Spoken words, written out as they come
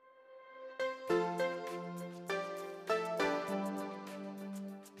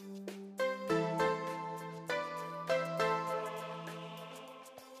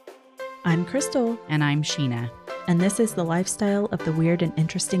I'm Crystal. And I'm Sheena. And this is the Lifestyle of the Weird and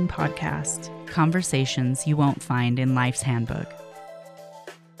Interesting podcast. Conversations you won't find in Life's Handbook.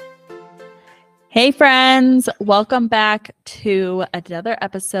 Hey friends, welcome back to another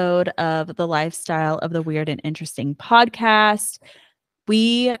episode of the Lifestyle of the Weird and Interesting podcast.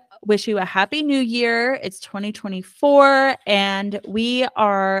 We wish you a happy new year. It's 2024 and we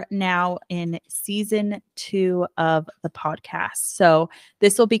are now in season 2 of the podcast. So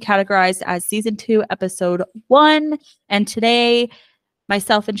this will be categorized as season 2, episode 1. And today,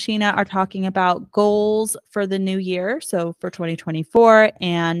 myself and Sheena are talking about goals for the new year. So for 2024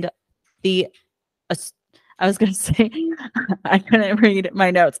 and I was going to say, I couldn't read my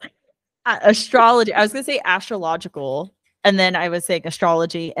notes. Astrology. I was going to say astrological. And then I was saying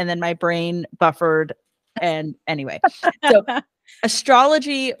astrology, and then my brain buffered. And anyway, so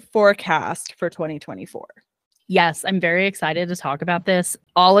astrology forecast for 2024. Yes, I'm very excited to talk about this.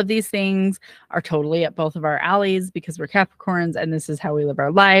 All of these things are totally at both of our alleys because we're Capricorns and this is how we live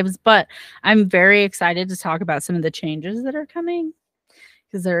our lives. But I'm very excited to talk about some of the changes that are coming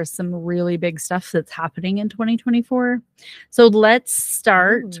because there's some really big stuff that's happening in 2024. So let's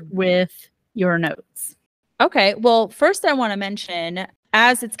start with your notes. Okay, well, first I want to mention,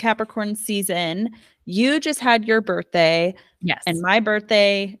 as it's Capricorn season, you just had your birthday. Yes. And my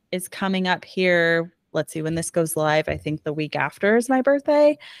birthday is coming up here. Let's see when this goes live. I think the week after is my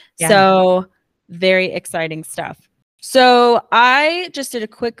birthday. Yeah. So very exciting stuff. So I just did a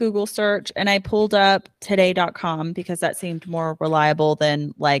quick Google search and I pulled up today.com because that seemed more reliable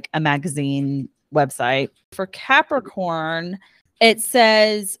than like a magazine website. For Capricorn, it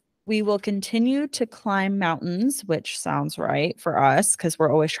says, we will continue to climb mountains, which sounds right for us because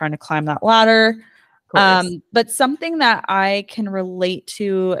we're always trying to climb that ladder. But something that I can relate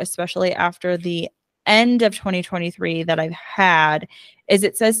to, especially after the end of 2023 that I've had, is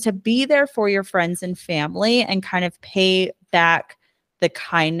it says to be there for your friends and family and kind of pay back the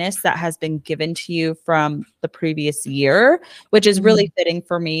kindness that has been given to you from the previous year, which is really fitting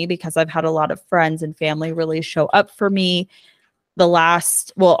for me because I've had a lot of friends and family really show up for me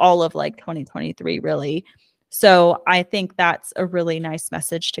all of like 2023 really. So I think that's a really nice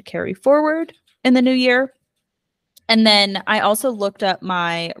message to carry forward in the new year. And then I also looked up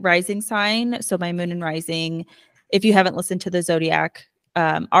my rising sign. So my moon and rising, if you haven't listened to the Zodiac,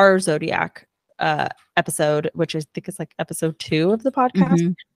 our Zodiac episode, which I think is like episode 2 of the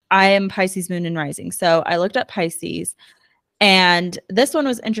podcast, I am Pisces moon and rising. So I looked up Pisces and this one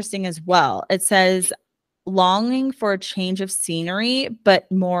was interesting as well. It says, longing for a change of scenery, but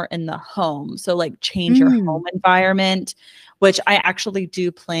more in the home. So like change your home environment, which I actually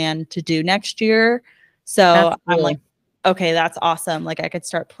do plan to do next year. So I'm like, okay, that's awesome. Like I could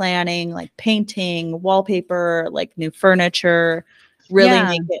start planning like painting, wallpaper, like new furniture, really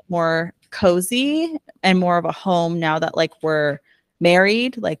make it more cozy and more of a home now that like we're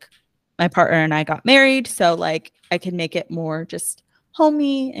married, like my partner and I got married. So like I can make it more just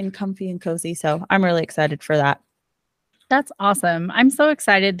homey and comfy and cozy. So I'm really excited for that. That's awesome. I'm so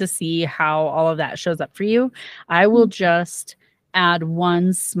excited to see how all of that shows up for you. I will just add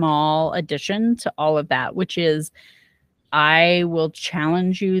one small addition to all of that, which is I will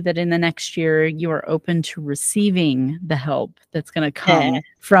challenge you that in the next year, you are open to receiving the help that's going to come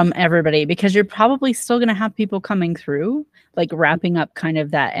from everybody, because you're probably still going to have people coming through, like wrapping up kind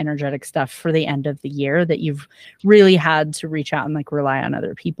of that energetic stuff for the end of the year that you've really had to reach out and like rely on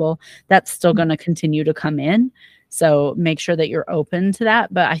other people. That's still going to continue to come in. So make sure that you're open to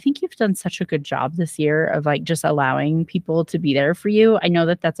that. But I think you've done such a good job this year of like just allowing people to be there for you. I know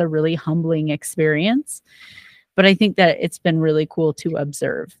that that's a really humbling experience, but I think that it's been really cool to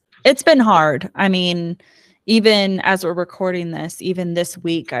observe. It's been hard. I mean, even as we're recording this, even this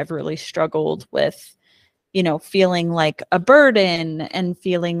week, I've really struggled with, feeling like a burden and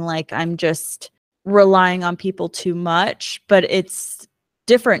feeling like I'm just relying on people too much. But it's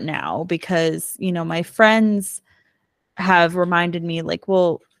different now because, my friends have reminded me like,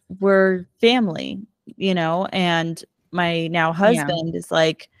 well, we're family, and my now husband is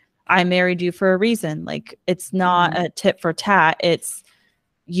like, I married you for a reason. Like, it's not a tit for tat. It's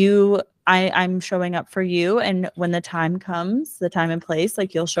you. I'm showing up for you. And when the time comes, the time and place,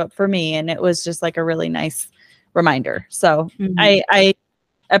 like you'll show up for me. And it was just like a really nice reminder. So I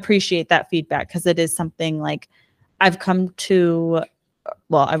appreciate that feedback because it is something like I've come to,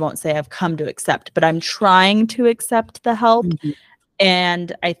 well, I won't say I've come to accept, but I'm trying to accept the help.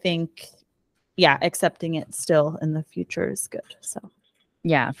 And I think, accepting it still in the future is good. So.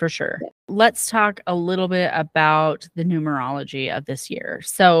 Yeah, for sure. Yeah. Let's talk a little bit about the numerology of this year.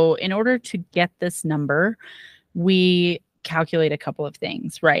 So in order to get this number, we calculate a couple of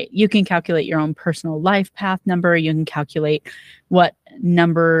things, right? You can calculate your own personal life path number. You can calculate what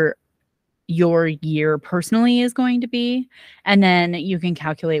number your year personally is going to be. And then you can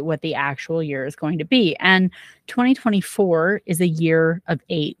calculate what the actual year is going to be. And 2024 is a year of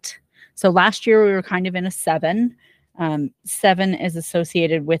 8. So last year we were kind of in a 7. 7 is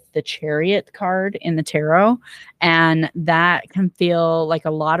associated with the Chariot card in the tarot, and that can feel like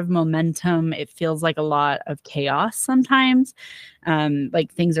a lot of momentum. It feels like a lot of chaos sometimes,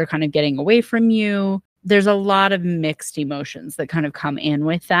 like things are kind of getting away from you. There's a lot of mixed emotions that kind of come in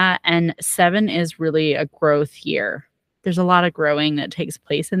with that, and 7 is really a growth year. There's a lot of growing that takes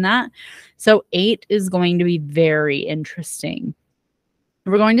place in that. So 8 is going to be very interesting.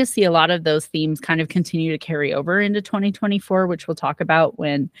 We're going to see a lot of those themes kind of continue to carry over into 2024, which we'll talk about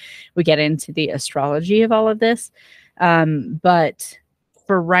when we get into the astrology of all of this. But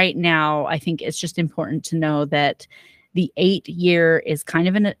for right now, I think it's just important to know that the 8 year is kind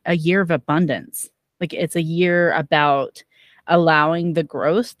of a year of abundance. Like it's a year about allowing the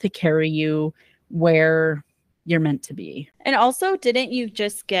growth to carry you where you're meant to be. And also, didn't you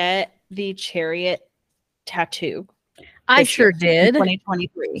just get the Chariot tattoo? I sure did.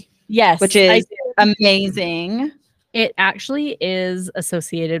 2023. Yes. Which is amazing. It actually is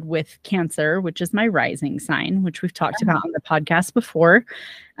associated with Cancer, which is my rising sign, which we've talked about on the podcast before.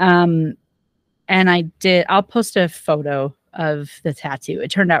 And I'll post a photo of the tattoo.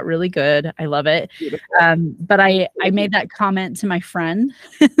 It turned out really good. I love it. But I made that comment to my friend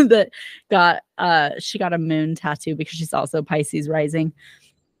that she got a moon tattoo because she's also Pisces rising.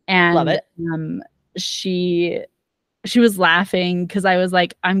 And love it. She was laughing because I was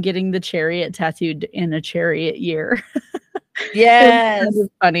like, I'm getting the Chariot tattooed in a Chariot year. Yes. It was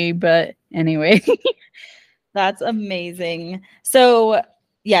funny, but anyway. That's amazing. So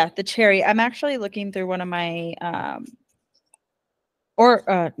yeah, the Chariot. I'm actually looking through one of my not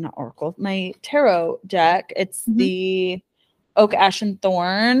Oracle, my tarot deck. It's the Oak, Ash, and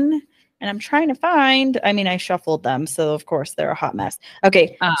Thorn. And I'm trying to find, I shuffled them, so of course they're a hot mess.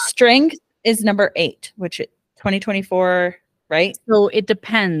 Okay. Strength is number 8, which 2024, right? So it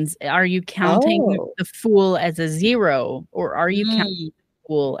depends. Are you counting the Fool as a 0, or are you counting the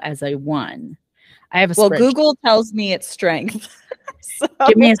Fool as a 1? I have a spreadsheet. Google tells me it's strength. So,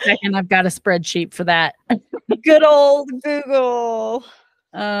 give me a second. I've got a spreadsheet for that. Good old Google.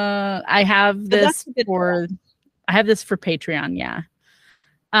 I have this for Patreon. Yeah.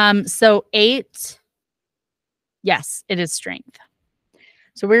 So 8. Yes, it is strength.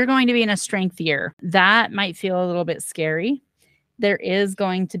 So we're going to be in a strength year. That might feel a little bit scary. There is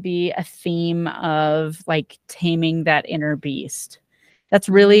going to be a theme of like taming that inner beast. That's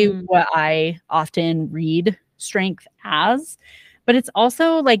really what I often read strength as. But it's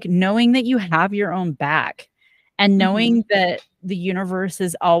also like knowing that you have your own back and knowing that the universe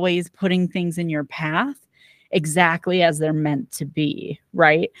is always putting things in your path exactly as they're meant to be,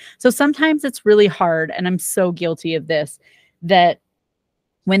 right? So sometimes it's really hard, and I'm so guilty of this, that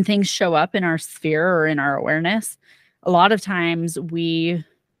when things show up in our sphere or in our awareness, a lot of times we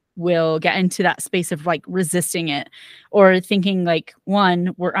will get into that space of like resisting it or thinking like,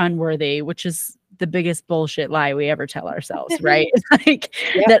 one, we're unworthy, which is the biggest bullshit lie we ever tell ourselves, right? Like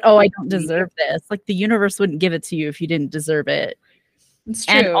that, I don't deserve this. Like the universe wouldn't give it to you if you didn't deserve it. It's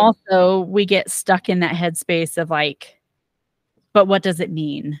true. And also we get stuck in that headspace of like, but what does it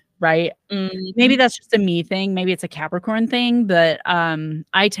mean? Right. Maybe that's just a me thing. Maybe it's a Capricorn thing, but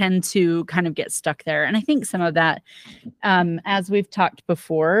I tend to kind of get stuck there. And I think some of that, as we've talked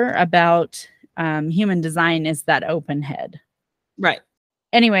before about human design, is that open head. Right.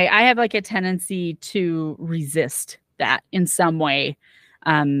 Anyway, I have like a tendency to resist that in some way.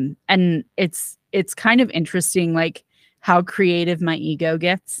 And it's kind of interesting, like how creative my ego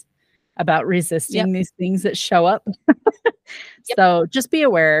gets about resisting these things that show up. So just be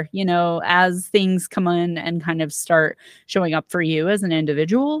aware, as things come in and kind of start showing up for you as an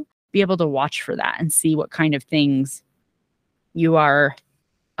individual, be able to watch for that and see what kind of things you are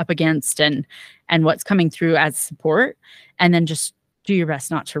up against and what's coming through as support. And then just do your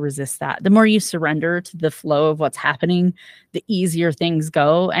best not to resist that. The more you surrender to the flow of what's happening, the easier things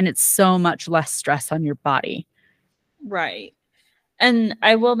go. And it's so much less stress on your body. Right. And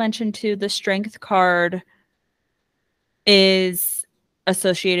I will mention too, the strength card is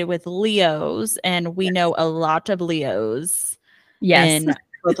associated with Leos, and we know a lot of Leos in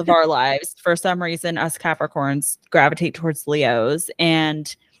both of our lives. For some reason, us Capricorns gravitate towards Leos.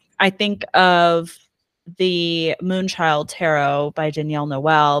 And I think of the Moonchild Tarot by Danielle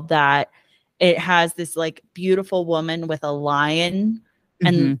Noel, that it has this like beautiful woman with a lion,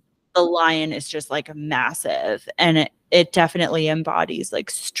 and the lion is just like massive, and it definitely embodies like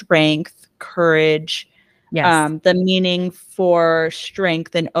strength, courage. Yes. The meaning for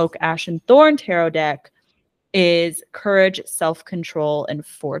strength in Oak, Ash, and Thorn tarot deck is courage, self-control, and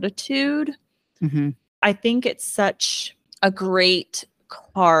fortitude. I think it's such a great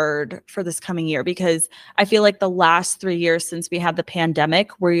card for this coming year, because I feel like the last 3 years since we had the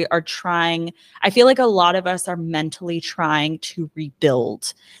pandemic, we are trying, I feel like a lot of us are mentally trying to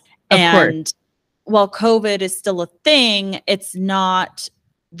rebuild. Of course. And while COVID is still a thing, it's not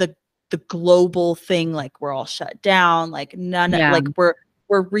the global thing, like we're all shut down, like like we're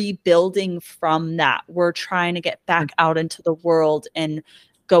rebuilding from that. We're trying to get back out into the world and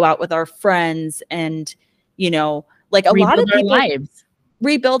go out with our friends, and like a lot of people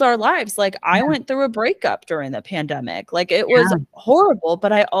rebuild our lives. Like I went through a breakup during the pandemic. Like it was horrible,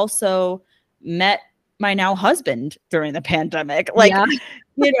 but I also met my now husband during the pandemic. Like,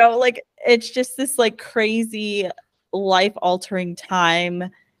 like it's just this like crazy life altering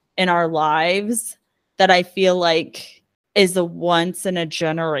time in our lives that I feel like is a once in a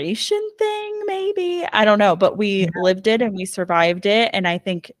generation thing, maybe. I don't know, but we lived it and we survived it. And I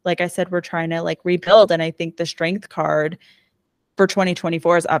think, like I said, we're trying to like rebuild. And I think the strength card for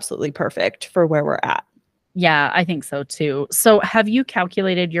 2024 is absolutely perfect for where we're at. Yeah, I think so too. So have you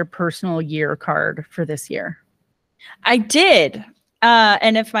calculated your personal year card for this year? I did.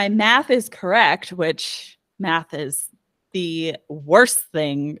 And if my math is correct, which math is the worst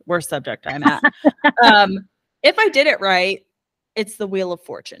subject I'm at. If I did it right, it's the Wheel of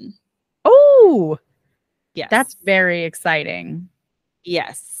Fortune. Oh, yes. That's very exciting.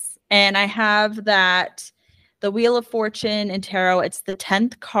 Yes. And I have that, the Wheel of Fortune in tarot, it's the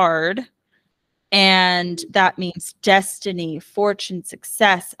 10th card. And that means destiny, fortune,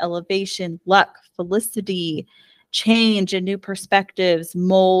 success, elevation, luck, felicity, change and new perspectives,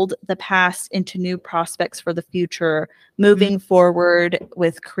 mold the past into new prospects for the future, moving forward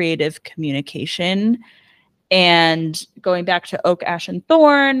with creative communication. And going back to Oak, Ash, and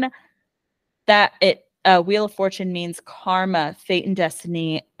Thorn, that Wheel of Fortune means karma, fate and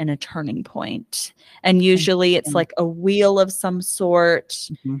destiny, and a turning point. And usually it's like a wheel of some sort,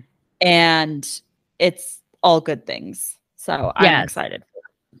 and it's all good things. So I'm excited.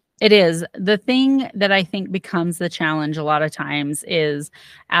 It is. The thing that I think becomes the challenge a lot of times is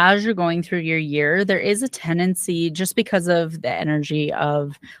as you're going through your year, there is a tendency, just because of the energy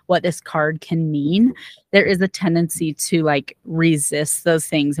of what this card can mean, there is a tendency to like resist those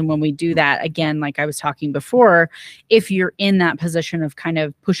things. And when we do that, again, like I was talking before, if you're in that position of kind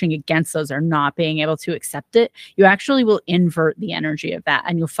of pushing against those or not being able to accept it, you actually will invert the energy of that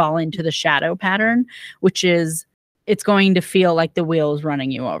and you'll fall into the shadow pattern, which is it's going to feel like the wheel is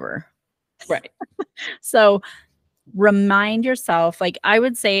running you over. Right. So remind yourself, like I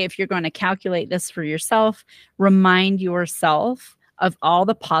would say, if you're going to calculate this for yourself, remind yourself of all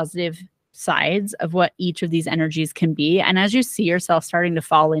the positive sides of what each of these energies can be. And as you see yourself starting to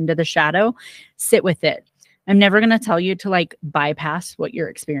fall into the shadow, sit with it. I'm never going to tell you to like bypass what you're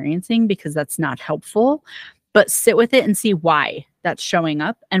experiencing because that's not helpful, but sit with it and see why that's showing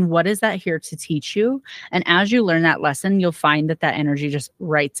up and what is that here to teach you. And as you learn that lesson, you'll find that that energy just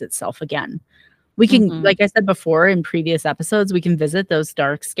writes itself again. We can, like I said before in previous episodes, we can visit those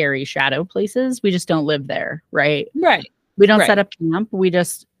dark, scary shadow places. We just don't live there, right? Right. We don't set up camp. We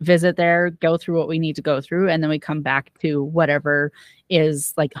just visit there, go through what we need to go through, and then we come back to whatever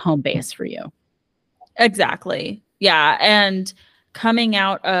is like home base for you. Exactly. Yeah. And coming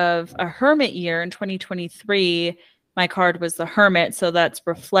out of a hermit year in 2023, my card was the Hermit. So that's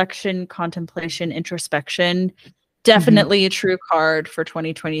reflection, contemplation, introspection. Definitely a true card for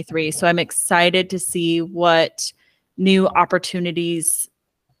 2023. So I'm excited to see what new opportunities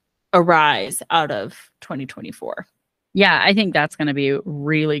arise out of 2024. Yeah, I think that's going to be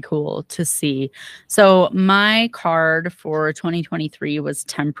really cool to see. So my card for 2023 was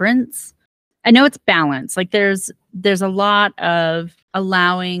Temperance. I know it's balance. Like there's a lot of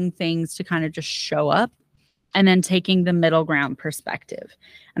allowing things to kind of just show up and then taking the middle ground perspective.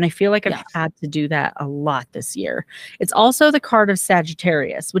 And I feel like I've had to do that a lot this year. It's also the card of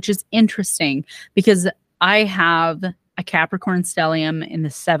Sagittarius, which is interesting because I have a Capricorn stellium in the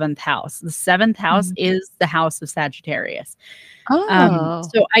 7th house. The 7th house is the house of Sagittarius.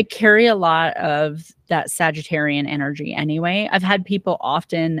 So I carry a lot of that Sagittarian energy anyway. I've had people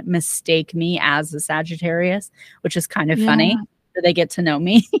often mistake me as a Sagittarius, which is kind of funny. So they get to know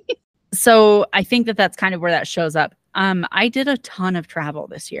me. So I think that that's kind of where that shows up. I did a ton of travel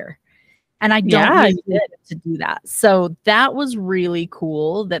this year and I don't really get to do that. So that was really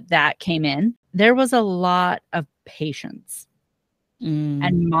cool that came in. There was a lot of patience.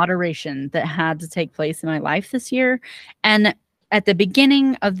 and moderation that had to take place in my life this year. And at the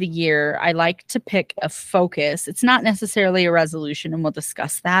beginning of the year, I like to pick a focus. It's not necessarily a resolution, and we'll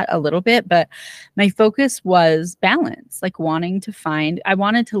discuss that a little bit, but my focus was balance, like I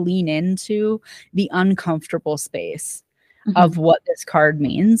wanted to lean into the uncomfortable space of what this card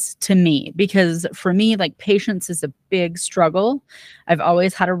means to me. Because for me, like, patience is a big struggle. I've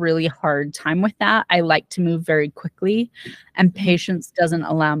always had a really hard time with that. I like to move very quickly, and patience doesn't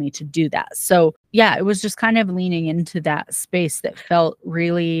allow me to do that. So yeah, it was just kind of leaning into that space that felt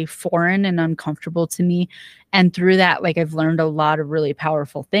really foreign and uncomfortable to me. And through that, like, I've learned a lot of really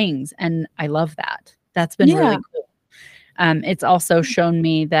powerful things. And I love that. That's been really cool. It's also shown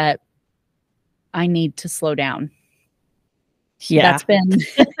me that I need to slow down. Yeah. That's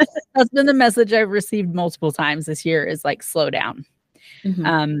been the message I've received multiple times this year, is like, slow down.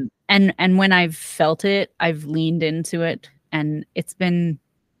 And when I've felt it, I've leaned into it, and it's been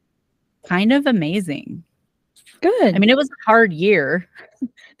kind of amazing. Good. I mean, it was a hard year.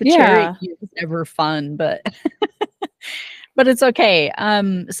 The chariot year was never fun, but but it's okay.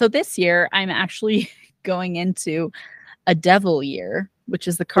 So this year I'm actually going into a devil year, which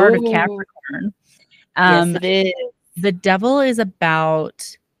is the card of Capricorn. Yes, it is. The devil is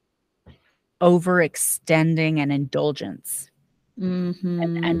about overextending and indulgence,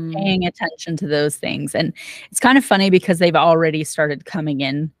 and paying attention to those things. And it's kind of funny because they've already started coming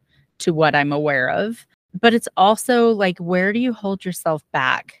in to what I'm aware of. But it's also like, where do you hold yourself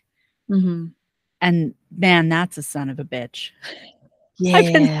back? And man, that's a son of a bitch. Yeah.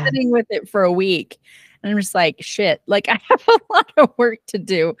 I've been sitting with it for a week. And I'm just like, shit, like, I have a lot of work to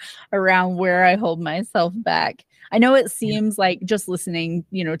do around where I hold myself back. I know it seems like, just listening,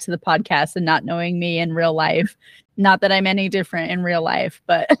 to the podcast and not knowing me in real life, not that I'm any different in real life,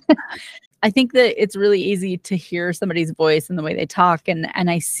 but I think that it's really easy to hear somebody's voice and the way they talk. And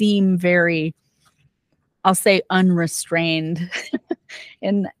I seem very, I'll say, unrestrained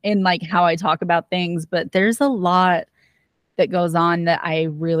in like how I talk about things, but there's a lot that goes on that I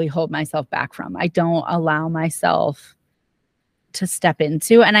really hold myself back from. I don't allow myself to step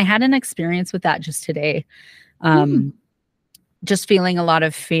into. And I had an experience with that just today. Just feeling a lot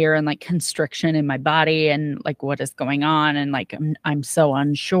of fear and like constriction in my body, and like, what is going on? And like, I'm so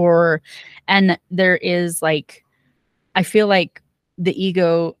unsure. And there is like, I feel like the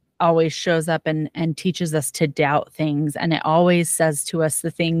ego always shows up and teaches us to doubt things. And it always says to us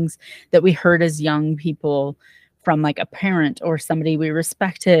the things that we heard as young people from like a parent or somebody we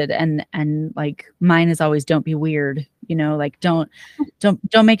respected. And like, mine is always, don't be weird, like, don't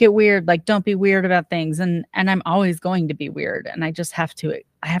make it weird. Like, don't be weird about things. And I'm always going to be weird. And I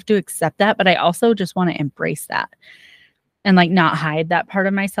have to accept that. But I also just want to embrace that and like not hide that part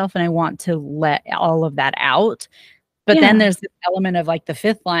of myself. And I want to let all of that out. But then there's this element of like the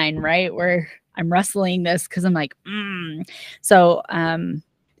fifth line, right, where I'm wrestling this because I'm like, So,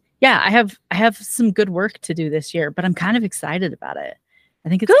 yeah, I have some good work to do this year, but I'm kind of excited about it. I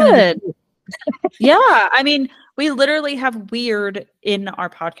think it's good. Yeah, I mean, we literally have weird in our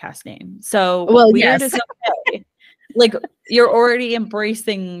podcast name, so weird is okay. Like, you're already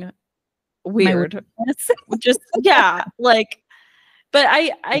embracing weird, just like. But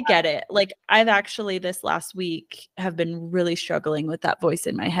I get it. Like, I've actually this last week have been really struggling with that voice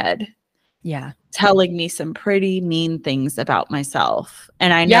in my head. Yeah. Telling me some pretty mean things about myself.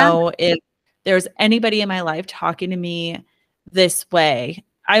 And I know if there's anybody in my life talking to me this way,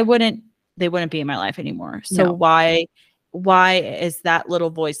 they wouldn't be in my life anymore. So why is that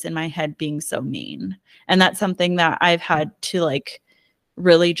little voice in my head being so mean? And that's something that I've had to like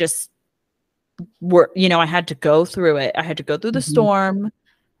really just work, I had to go through it. I had to go through the storm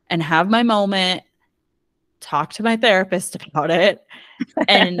and have my moment, talk to my therapist about it,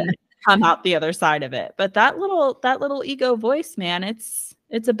 and come out the other side of it. But that little ego voice, man, it's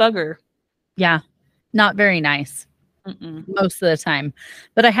a bugger. Yeah. Not very nice. Most of the time.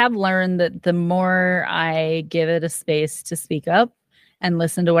 But I have learned that the more I give it a space to speak up and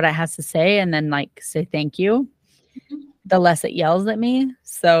listen to what it has to say, and then like say thank you, the less it yells at me.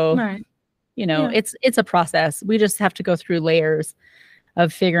 So, it's a process. We just have to go through layers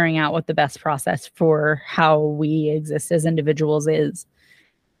of figuring out what the best process for how we exist as individuals is.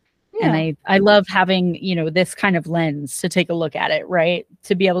 Yeah. And I love having, this kind of lens to take a look at it, right?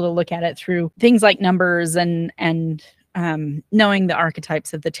 To be able to look at it through things like numbers and knowing the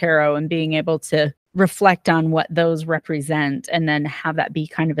archetypes of the tarot and being able to reflect on what those represent and then have that be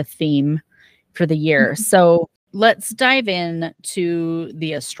kind of a theme for the year. So let's dive in to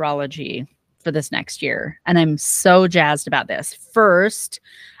the astrology for this next year. And I'm so jazzed about this. First,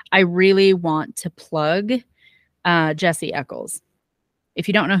 I really want to plug Jesse Eccles. If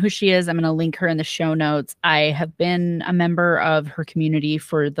you don't know who she is, I'm going to link her in the show notes. I have been a member of her community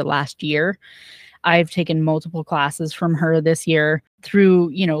for the last year. I've taken multiple classes from her this year through,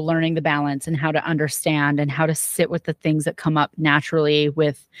 learning the balance and how to understand and how to sit with the things that come up naturally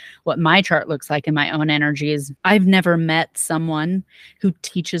with what my chart looks like in my own energies. I've never met someone who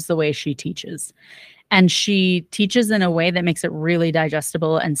teaches the way she teaches. And she teaches in a way that makes it really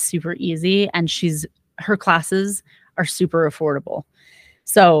digestible and super easy. And her classes are super affordable.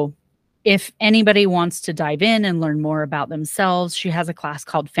 So if anybody wants to dive in and learn more about themselves, she has a class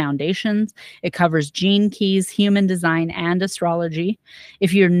called Foundations. It covers gene keys, human design, and astrology.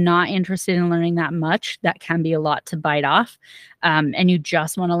 If you're not interested in learning that much, that can be a lot to bite off, and you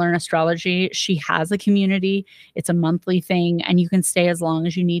just want to learn astrology, she has a community. It's a monthly thing, and you can stay as long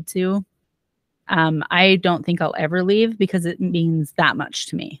as you need to. I don't think I'll ever leave because it means that much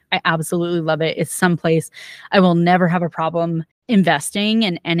to me. I absolutely love it. It's someplace I will never have a problem investing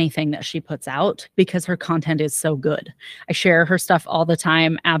in anything that she puts out because her content is so good. I share her stuff all the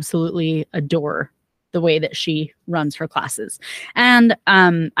time, absolutely adore the way that she runs her classes. And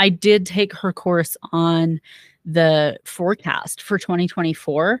I did take her course on the forecast for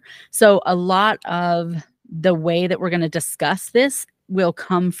 2024. So a lot of the way that we're going to discuss this will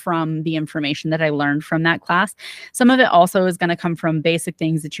come from the information that I learned from that class. Some of it also is going to come from basic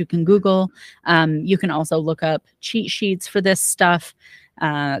things that you can Google. You can also look up cheat sheets for this stuff.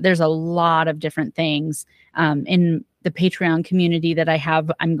 There's a lot of different things. In the Patreon community that I have,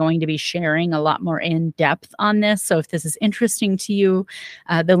 I'm going to be sharing a lot more in depth on this. So if this is interesting to you,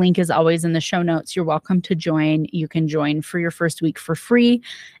 the link is always in the show notes. You're welcome to join. You can join for your first week for free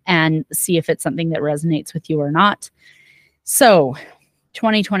and see if it's something that resonates with you or not. So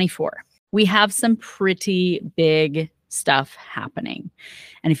 2024, we have some pretty big stuff happening.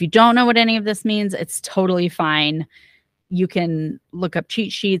 And if you don't know what any of this means, it's totally fine. You can look up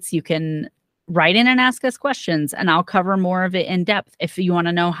cheat sheets. You can write in and ask us questions, and I'll cover more of it in depth. If you want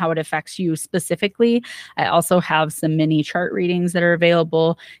to know how it affects you specifically, I also have some mini chart readings that are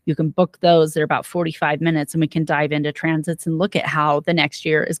available. You can book those. They're about 45 minutes, and we can dive into transits and look at how the next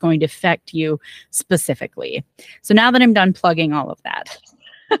year is going to affect you specifically. So now that I'm done plugging all of that,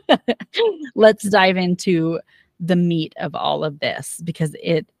 let's dive into the meat of all of this because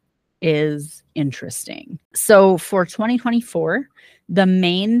it is interesting. So for 2024, the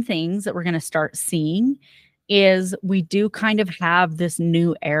main things that we're going to start seeing is we do kind of have this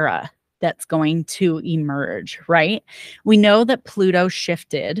new era that's going to emerge, right? We know that Pluto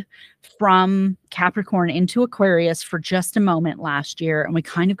shifted from Capricorn into Aquarius for just a moment last year, and we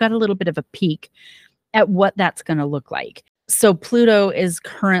kind of got a little bit of a peek at what that's going to look like. So Pluto is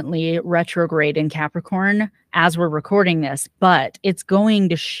currently retrograde in Capricorn as we're recording this, but it's going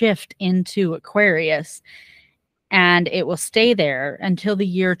to shift into Aquarius and it will stay there until the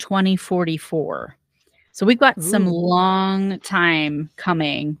year 2044. So we've got some long time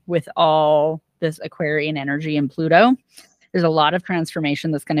coming with all this Aquarian energy in Pluto. There's a lot of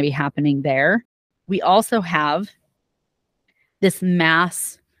transformation that's going to be happening there. We also have this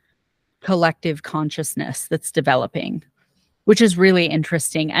mass collective consciousness that's developing, which is really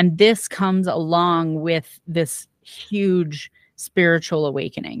interesting. And this comes along with this huge spiritual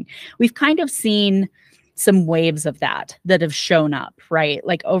awakening. We've kind of seen some waves of that have shown up, right?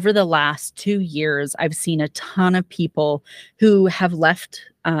 Like over the last 2 years, I've seen a ton of people who have left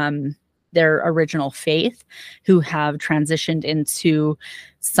their original faith, who have transitioned into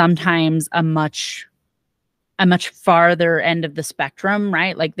sometimes a much farther end of the spectrum,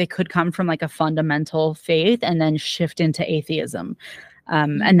 right? Like they could come from like a fundamental faith and then shift into atheism.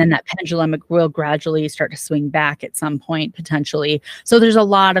 And then that pendulum will gradually start to swing back at some point, potentially. So there's a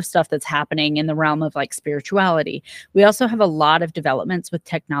lot of stuff that's happening in the realm of like spirituality. We also have a lot of developments with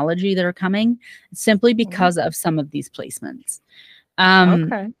technology that are coming simply because of some of these placements.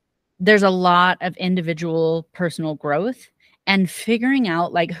 There's a lot of individual personal growth and figuring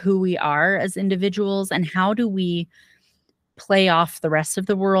out like who we are as individuals and how do we play off the rest of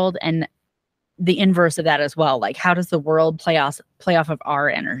the world and the inverse of that as well. Like how does the world play off of our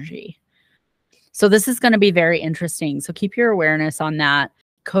energy? So this is going to be very interesting. So keep your awareness on that.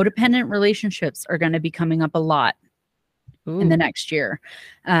 Codependent relationships are going to be coming up a lot in the next year.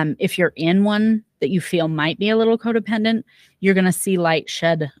 If you're in one that you feel might be a little codependent, you're going to see light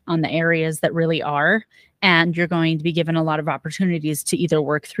shed on the areas that really are. And you're going to be given a lot of opportunities to either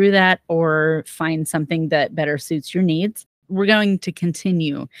work through that or find something that better suits your needs. We're going to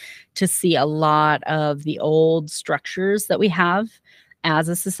continue to see a lot of the old structures that we have as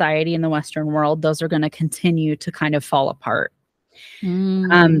a society in the Western world. Those are going to continue to kind of fall apart.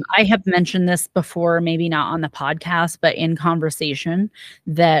 I have mentioned this before, maybe not on the podcast, but in conversation,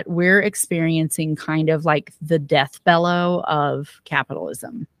 that we're experiencing kind of like the death bellow of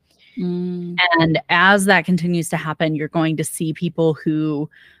capitalism. And as that continues to happen, you're going to see people who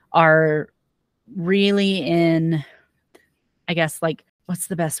are really in, I guess, like, what's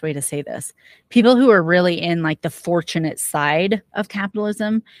the best way to say this? People who are really in like the fortunate side of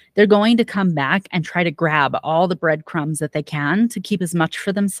capitalism, they're going to come back and try to grab all the breadcrumbs that they can to keep as much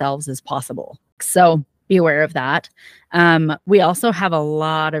for themselves as possible. So be aware of that. We also have a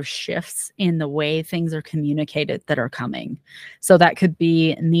lot of shifts in the way things are communicated that are coming. So that could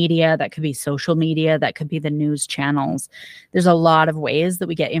be media, that could be social media, that could be the news channels. There's a lot of ways that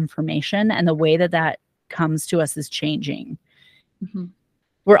we get information, and the way that that comes to us is changing.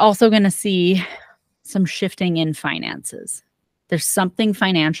 We're also going to see some shifting in finances. There's something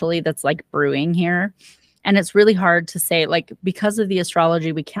financially that's like brewing here. And it's really hard to say, like, because of the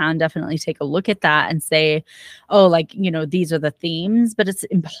astrology, we can definitely take a look at that and say, oh, like, you know, these are the themes, but it's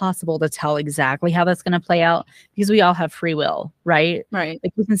impossible to tell exactly how that's going to play out because we all have free will, right? Right.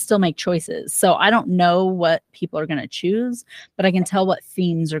 Like, we can still make choices. So I don't know what people are going to choose, but I can tell what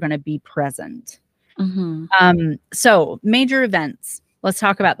themes are going to be present. So major events, let's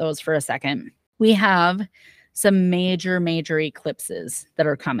talk about those for a second. We have some major eclipses that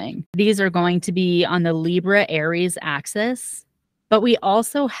are coming. These are going to be on the Libra Aries axis, but we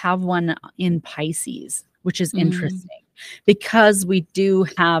also have one in Pisces, which is interesting because we do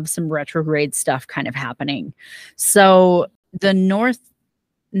have some retrograde stuff kind of happening. So the North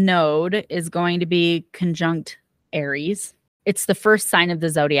Node is going to be conjunct Aries. It's the first sign of the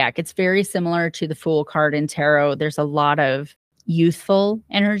zodiac. It's very similar to the Fool card in tarot. There's a lot of youthful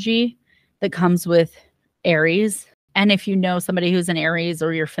energy that comes with Aries. And if you know somebody who's an Aries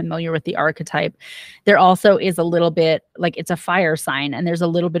or you're familiar with the archetype, there also is a little bit like it's a fire sign, and there's a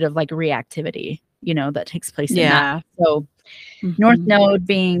little bit of like reactivity, you know, that takes place in that. So North Node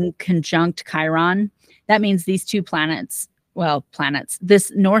being conjunct Chiron, that means these two planets,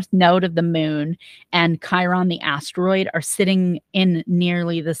 this North Node of the moon and Chiron, the asteroid, are sitting in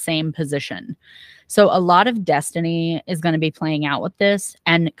nearly the same position. So a lot of destiny is going to be playing out with this.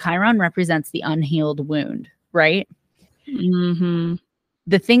 And Chiron represents the unhealed wound, right? The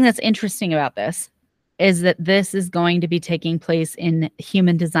thing that's interesting about this is that this is going to be taking place in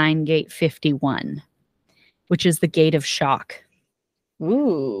Human Design Gate 51, which is the gate of shock.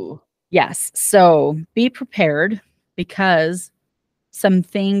 Ooh. Yes. So be prepared, because some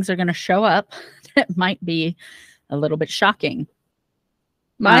things are going to show up that might be a little bit shocking.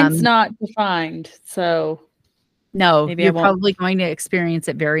 Mine's not defined, so no, you're probably going to experience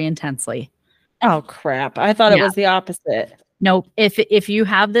it very intensely. Oh, crap. I thought it was the opposite. Nope. If you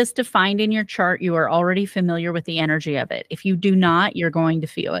have this defined in your chart, you are already familiar with the energy of it. If you do not, you're going to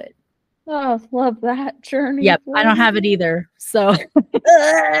feel it. Oh, love that journey. Yep. I don't have it either. So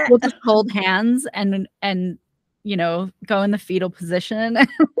we'll just hold hands and you know, go in the fetal position.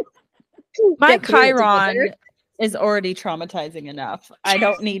 My Chiron is already traumatizing enough. I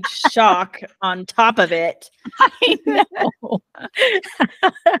don't need shock on top of it. I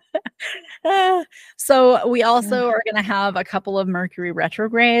know. So we also are going to have a couple of Mercury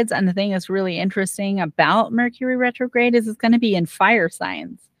retrogrades. And the thing that's really interesting about Mercury retrograde is it's going to be in fire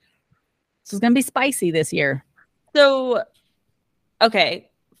signs. So it's going to be spicy this year. So, okay.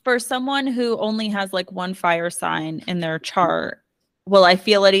 For someone who only has like one fire sign in their chart, will I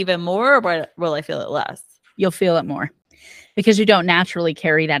feel it even more, or will I feel it less? You'll feel it more because you don't naturally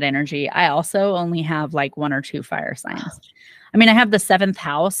carry that energy. I also only have like 1 or 2 fire signs. I mean, I have the 7th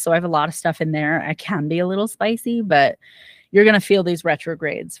house, so I have a lot of stuff in there. I can be a little spicy, but you're going to feel these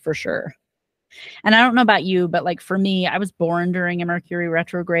retrogrades for sure. And I don't know about you, but like for me, I was born during a Mercury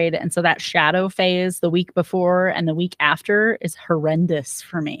retrograde. And so that shadow phase the week before and the week after is horrendous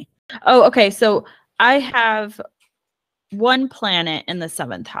for me. Oh, okay. So I have one planet in the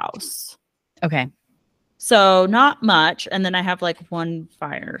 7th house. Okay. So not much. And then I have like one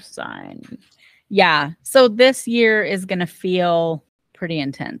fire sign. Yeah. So this year is going to feel pretty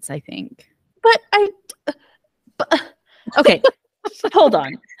intense, I think. Okay. Hold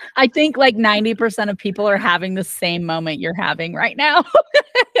on. I think like 90% of people are having the same moment you're having right now.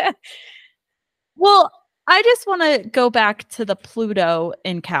 Well, I just want to go back to the Pluto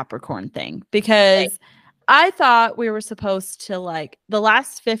in Capricorn thing, because I thought we were supposed to, like, the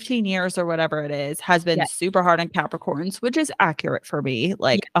last 15 years or whatever it is has been super hard on Capricorns, which is accurate for me,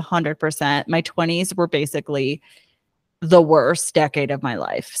 like 100%. My 20s were basically the worst decade of my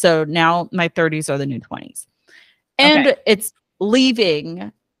life. So now my 30s are the new 20s. And it's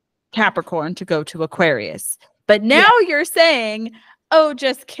leaving Capricorn to go to Aquarius. But now you're saying, oh,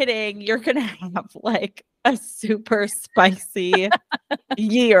 just kidding. You're going to have like a super spicy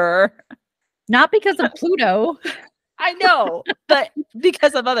year. Not because of Pluto. I know, but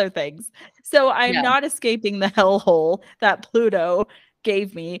because of other things. So I'm not escaping the hellhole that Pluto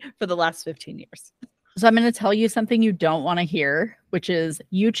gave me for the last 15 years. So I'm going to tell you something you don't want to hear, which is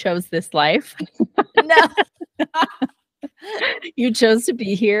you chose this life. No. You chose to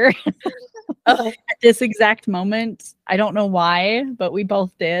be here at this exact moment. I don't know why, but we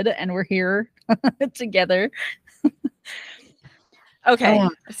both did, and we're here together. Okay,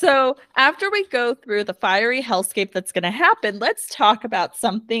 so after we go through the fiery hellscape that's going to happen, let's talk about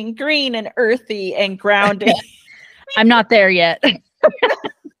something green and earthy and grounded. I'm not there yet.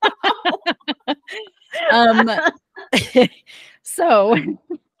 So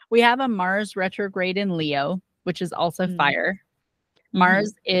we have a Mars retrograde in Leo, which is also fire.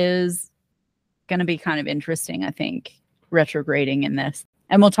 Mars is going to be kind of interesting, I think, retrograding in this.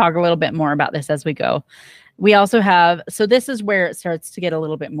 And we'll talk a little bit more about this as we go. We also have, so this is where it starts to get a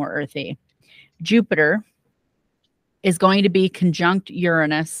little bit more earthy. Jupiter is going to be conjunct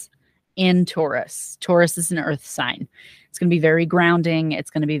Uranus in Taurus. Taurus is an earth sign. It's going to be very grounding. It's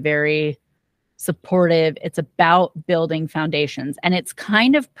going to be very supportive. It's about building foundations. And it's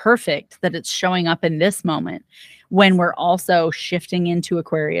kind of perfect that it's showing up in this moment when we're also shifting into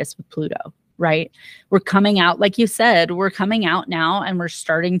Aquarius with Pluto, right? We're coming out, like you said, we're coming out now and we're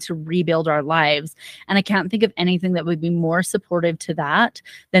starting to rebuild our lives. And I can't think of anything that would be more supportive to that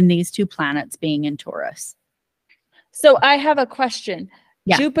than these two planets being in Taurus. So I have a question.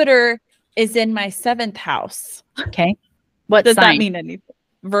 Yeah. Jupiter is in my 7th house. Okay. What does sign? That mean anything?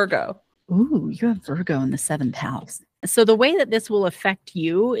 Virgo. Ooh, you have Virgo in the 7th house. So the way that this will affect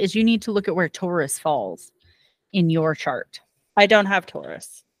you is you need to look at where Taurus falls in your chart. I don't have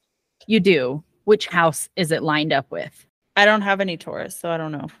Taurus. You do. Which house is it lined up with? I don't have any Taurus, so I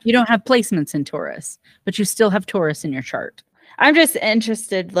don't know. You don't have placements in Taurus, but you still have Taurus in your chart. I'm just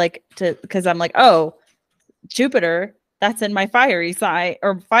interested, because I'm like, oh, Jupiter, that's in my fiery sign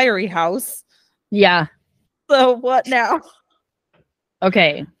or fiery house. Yeah. So what now?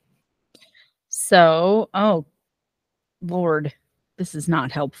 Okay. So, oh, Lord, this is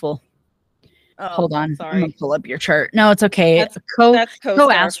not helpful. Oh, hold on. Sorry. I'm going to pull up your chart. No, it's okay. That's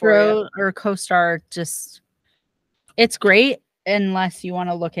Co-Astro or Co-Star, just, it's great unless you want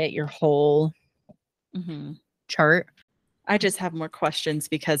to look at your whole chart. I just have more questions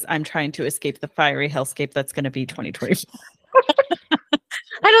because I'm trying to escape the fiery hellscape that's going to be 2024.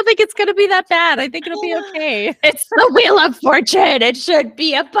 I don't think it's going to be that bad. I think it'll be okay. It's the Wheel of Fortune. It should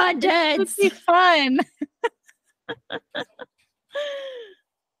be abundance. It'll be fun.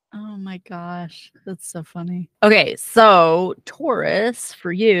 Oh my gosh. That's so funny. Okay. So Taurus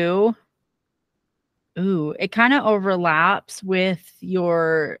for you. Ooh, it kind of overlaps with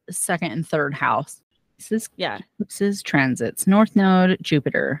your 2nd and 3rd house. This is transits. North node,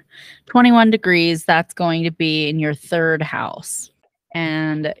 Jupiter. 21 degrees. That's going to be in your 3rd house.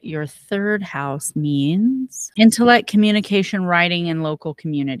 And your 3rd house means intellect, communication, writing, and local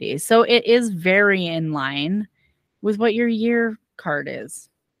communities. So it is very in line with what your year card is.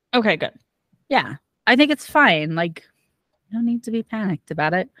 Okay, good. Yeah, I think it's fine. Like, no need to be panicked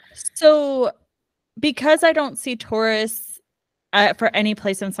about it. So because I don't see Taurus for any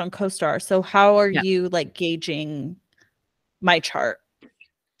placements on CoStar, so how are you like gauging my chart?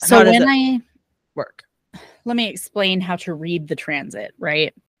 So how does it work? Let me explain how to read the transit,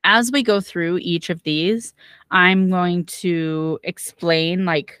 right? As we go through each of these, I'm going to explain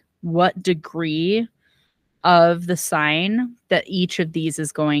like what degree of the sign that each of these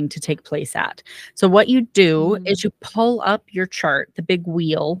is going to take place at. So what you do is you pull up your chart, the big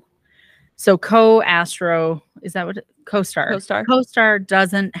wheel. So Co-Astro, is that what Co-Star? Co-Star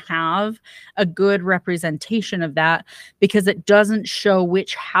doesn't have a good representation of that because it doesn't show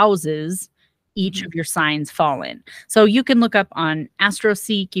which houses each of your signs fall in. So you can look up on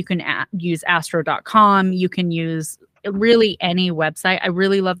AstroSeek, you can use astro.com, you can use really any website. I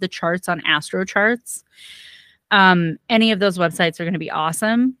really love the charts on Astro Charts. Any of those websites are going to be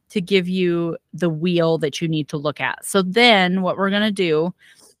awesome to give you the wheel that you need to look at. So then what we're going to do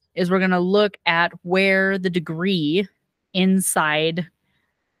is we're going to look at where the degree inside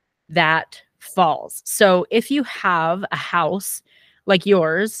that falls. So if you have a house like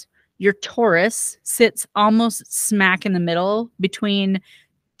yours, your Taurus sits almost smack in the middle between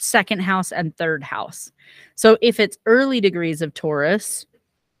 2nd house and 3rd house. So if it's early degrees of Taurus,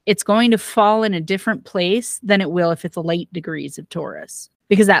 it's going to fall in a different place than it will if it's late degrees of Taurus,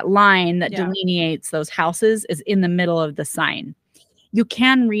 because that line that delineates those houses is in the middle of the sign. You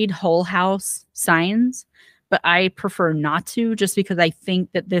can read whole house signs, but I prefer not to, just because I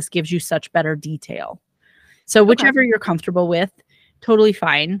think that this gives you such better detail. So whichever you're comfortable with, totally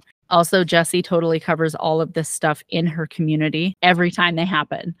fine. Also, Jessie totally covers all of this stuff in her community every time they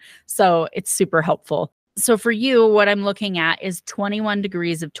happen. So it's super helpful. So for you, what I'm looking at is 21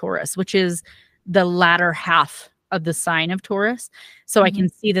 degrees of Taurus, which is the latter half of the sign of Taurus. So I can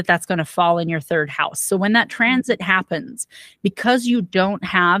see that that's going to fall in your third house. So when that transit happens, because you don't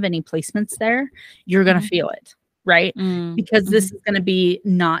have any placements there, you're going to feel it, right? Because this is going to be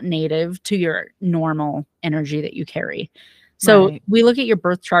not native to your normal energy that you carry. So we look at your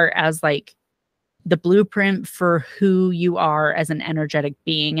birth chart as like the blueprint for who you are as an energetic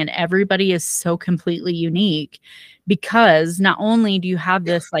being. And everybody is so completely unique, because not only do you have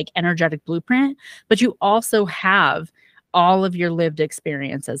this like energetic blueprint, but you also have all of your lived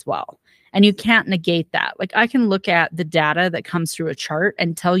experience as well. And you can't negate that. Like, I can look at the data that comes through a chart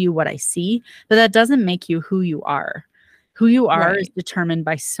and tell you what I see, but that doesn't make you who you are. Who you are is determined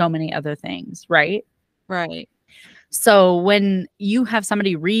by so many other things, right? Right. So when you have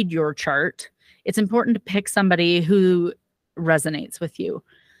somebody read your chart, it's important to pick somebody who resonates with you.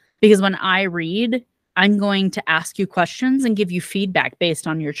 Because when I read, I'm going to ask you questions and give you feedback based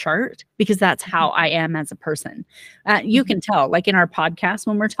on your chart, because that's how I am as a person. You can tell, like in our podcast,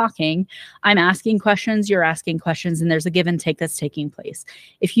 when we're talking, I'm asking questions, you're asking questions, and there's a give and take that's taking place.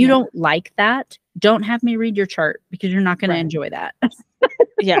 If you don't like that, don't have me read your chart, because you're not going to enjoy that.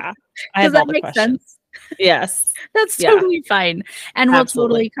 Yeah. Does that make sense? Yes. That's totally fine. And we'll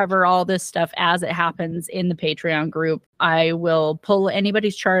totally cover all this stuff as it happens in the Patreon group. I will pull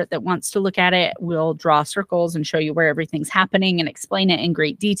anybody's chart that wants to look at it. We'll draw circles and show you where everything's happening and explain it in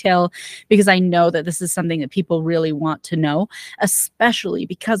great detail, because I know that this is something that people really want to know, especially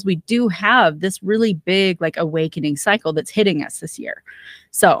because we do have this really big like awakening cycle that's hitting us this year.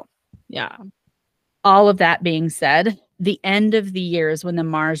 So yeah. All of that being said, the end of the year is when the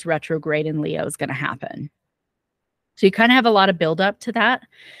Mars retrograde in Leo is going to happen. So you kind of have a lot of buildup to that.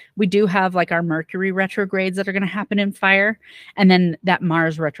 We do have like our Mercury retrogrades that are going to happen in fire. And then that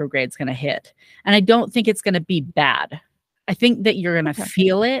Mars retrograde is going to hit. And I don't think it's going to be bad. I think that you're going to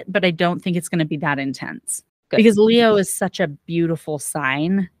feel it, but I don't think it's going to be that intense. Good. Because Leo is such a beautiful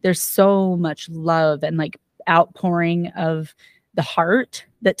sign. There's so much love and like outpouring of the heart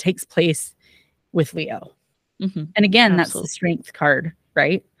that takes place with Leo. And again, that's the strength card,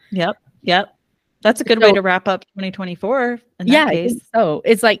 right? Yep. That's a good way to wrap up 2024 in that case. So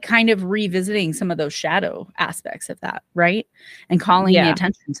it's like kind of revisiting some of those shadow aspects of that, right? And calling the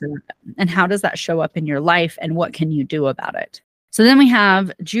attention to that. And how does that show up in your life, and what can you do about it? So then we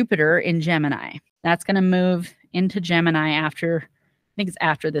have Jupiter in Gemini. That's going to move into Gemini after, I think it's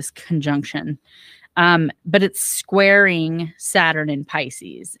after this conjunction. But it's squaring Saturn in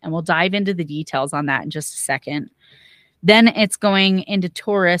Pisces, and we'll dive into the details on that in just a second. Then it's going into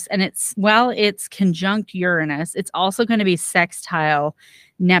Taurus, and it's conjunct Uranus. It's also going to be sextile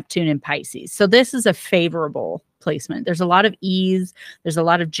Neptune in Pisces. So this is a favorable placement. There's a lot of ease. There's a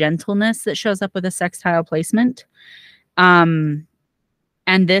lot of gentleness that shows up with a sextile placement. And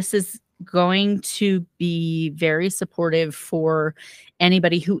this is going to be very supportive for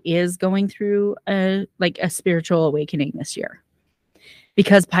anybody who is going through a spiritual awakening this year,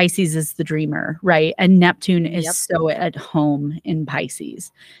 because Pisces is the dreamer, right? And Neptune is so at home in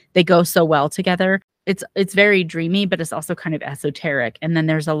Pisces. They go so well together. It's very dreamy, but it's also kind of esoteric. And then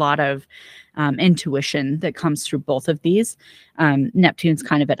there's a lot of intuition that comes through both of these. Neptune's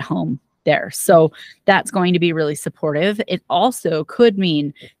kind of at home there. So that's going to be really supportive. It also could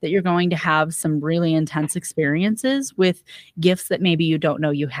mean that you're going to have some really intense experiences with gifts that maybe you don't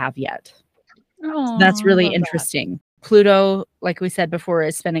know you have yet. So that's really interesting. Pluto, like we said before,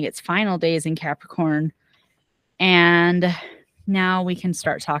 is spending its final days in Capricorn. And now we can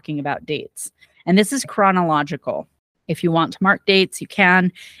start talking about dates. And this is chronological. If you want to mark dates, you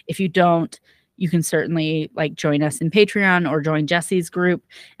can. If you don't, you can certainly join us in Patreon or join Jessie's group,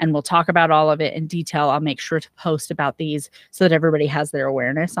 and we'll talk about all of it in detail. I'll make sure to post about these so that everybody has their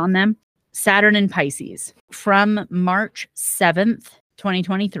awareness on them. Saturn in Pisces from March 7th,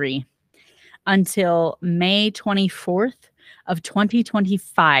 2023 until May 24th of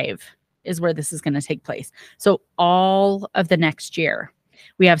 2025 is where this is going to take place. So all of the next year,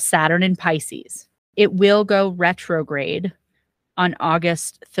 we have Saturn in Pisces. It will go retrograde on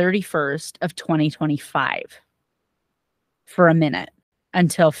August 31st of 2025 for a minute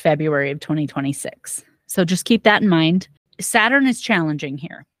until February of 2026. So just keep that in mind. Saturn is challenging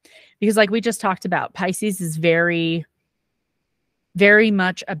here because, like we just talked about, Pisces is very, very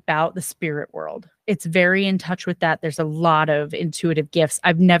much about the spirit world. it's very in touch with that. There's a lot of intuitive gifts.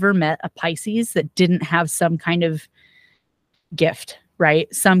 I've never met a Pisces that didn't have some kind of gift, right?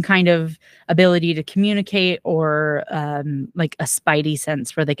 Some kind of ability to communicate, or like a spidey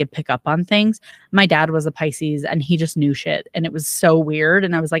sense where they could pick up on things. My dad was a Pisces and he just knew shit, and it was so weird.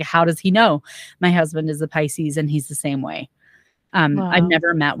 And I was like, how does he know? My husband is a Pisces and he's the same way. I've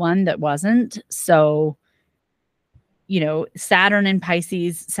never met one that wasn't. So, you know, Saturn in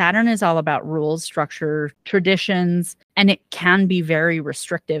Pisces, Saturn is all about rules, structure, traditions, and it can be very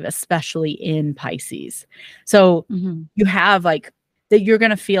restrictive, especially in Pisces. So you have like that, you're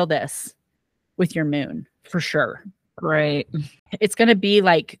going to feel this with your moon for sure. Right. It's going to be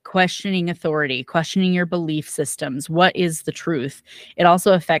like questioning authority, questioning your belief systems. What is the truth? It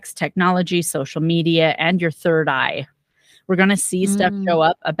also affects technology, social media, and your third eye. We're going to see stuff show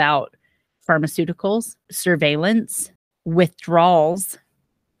up about pharmaceuticals, surveillance, withdrawals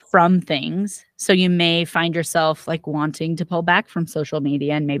from things. So you may find yourself like wanting to pull back from social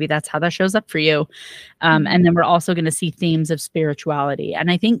media, and maybe that's how that shows up for you. And then we're also going to see themes of spirituality. And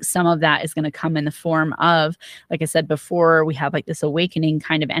I think some of that is going to come in the form of, like I said before, we have like this awakening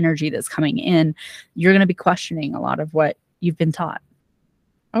kind of energy that's coming in. You're going to be questioning a lot of what you've been taught.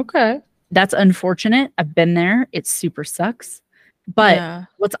 Okay. That's unfortunate. I've been there. It super sucks. But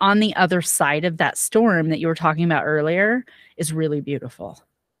what's on the other side of that storm that you were talking about earlier is really beautiful.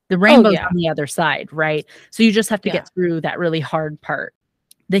 The rainbow's on the other side, right? So you just have to get through that really hard part.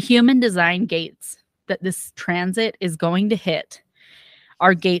 The human design gates that this transit is going to hit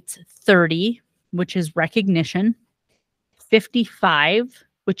are gates 30, which is recognition, 55,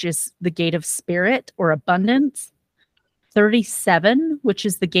 which is the gate of spirit or abundance, 37, which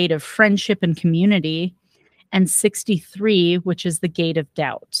is the gate of friendship and community, and 63, which is the gate of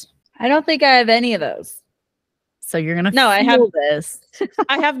doubt. I don't think I have any of those. So you're going to feel this.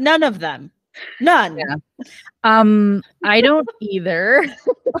 I have none of them. None. Yeah. I don't either.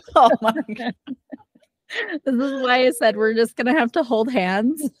 Oh my God. This is why I said we're just going to have to hold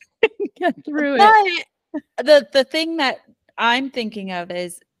hands and get through it. But the thing that I'm thinking of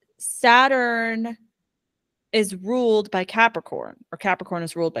is Saturn is ruled by Capricorn, or Capricorn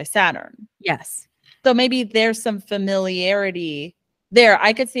is ruled by Saturn. Yes. So maybe there's some familiarity there.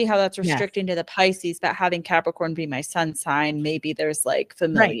 I could see how that's restricting to the Pisces, but having Capricorn be my sun sign, maybe there's like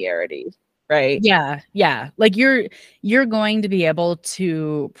familiarity, right? Yeah. Like you're going to be able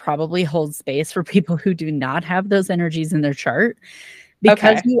to probably hold space for people who do not have those energies in their chart,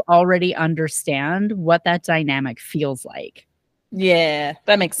 because you already understand what that dynamic feels like. Yeah,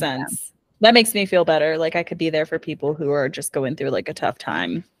 that makes sense. That makes me feel better. Like I could be there for people who are just going through like a tough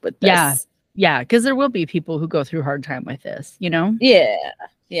time with this. Yeah, because there will be people who go through hard time with this, you know?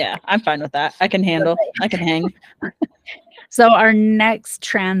 Yeah, I'm fine with that. I can handle. I can hang. So our next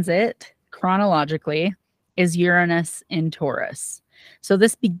transit, chronologically, is Uranus in Taurus. So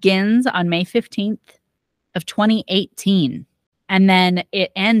this begins on May 15th of 2018, and then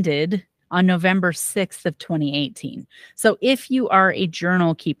it ended on November 6th of 2018. So if you are a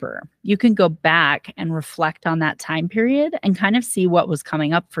journal keeper, you can go back and reflect on that time period and kind of see what was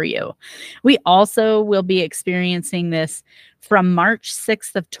coming up for you. We also will be experiencing this from March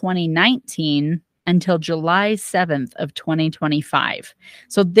 6th of 2019 until July 7th of 2025.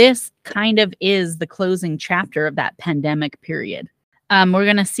 So this kind of is the closing chapter of that pandemic period. We're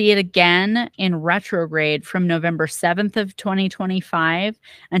going to see it again in retrograde from November 7th of 2025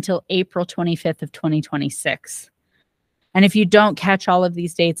 until April 25th of 2026. And if you don't catch all of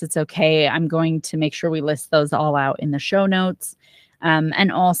these dates, it's okay. I'm going to make sure we list those all out in the show notes. And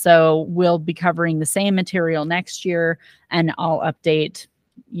also we'll be covering the same material next year, and I'll update,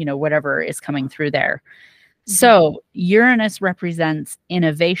 you know, whatever is coming through there. So Uranus represents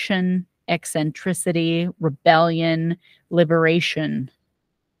innovation, eccentricity, rebellion, liberation.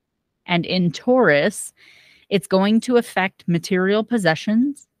 And in Taurus, it's going to affect material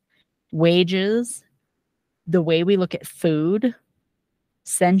possessions, wages, the way we look at food,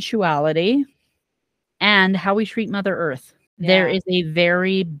 sensuality, and how we treat Mother Earth. Yeah. There is a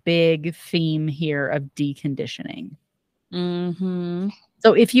very big theme here of deconditioning.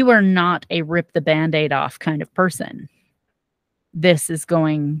 So if you are not a rip the Band-Aid off kind of person, this is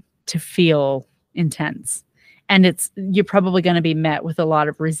going to feel intense, and you're probably going to be met with a lot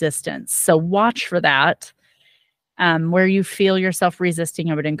of resistance. So watch for that. Where you feel yourself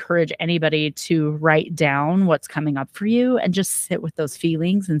resisting, I would encourage anybody to write down what's coming up for you and just sit with those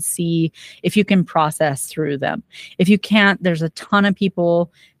feelings and see if you can process through them. If you can't, there's a ton of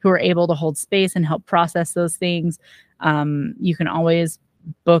people who are able to hold space and help process those things. You can always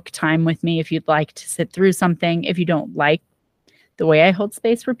book time with me if you'd like to sit through something. If you don't like the way I hold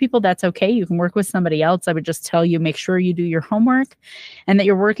space for people, that's okay. You can work with somebody else. I would just tell you, make sure you do your homework and that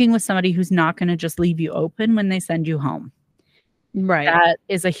you're working with somebody who's not going to just leave you open when they send you home. Right. That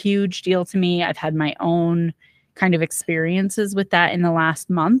is a huge deal to me. I've had my own kind of experiences with that in the last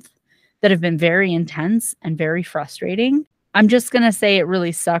month that have been very intense and very frustrating. I'm just going to say it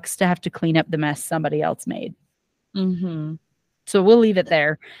really sucks to have to clean up the mess somebody else made. Mm-hmm. So we'll leave it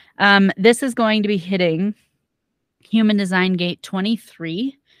there. This is going to be hitting Human Design Gate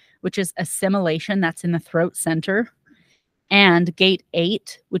 23, which is assimilation. That's in the throat center. And Gate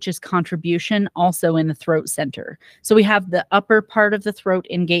 8, which is contribution, also in the throat center. So we have the upper part of the throat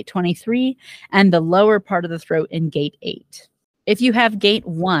in Gate 23 and the lower part of the throat in Gate 8. If you have Gate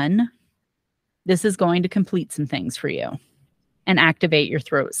 1, this is going to complete some things for you and activate your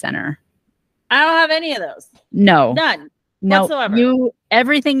throat center. I don't have any of those. No. None. No, whatsoever.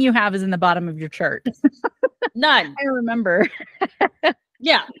 Everything you have is in the bottom of your chart. None. I remember.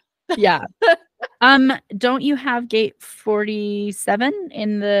 Yeah. Yeah. Don't you have Gate 47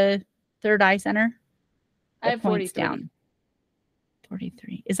 in the third eye center? I have 43. Down.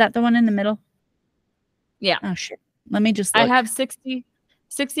 43. Is that the one in the middle? Yeah. Oh, sure. Let me just look. I have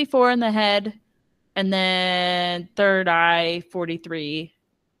 64 in the head, and then third eye, 43,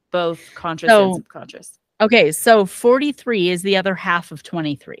 both conscious and subconscious. Okay, so 43 is the other half of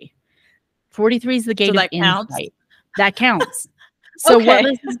 23. 43 is the gate of insight. That counts. So what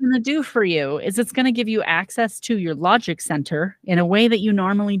this is going to do for you is it's going to give you access to your logic center in a way that you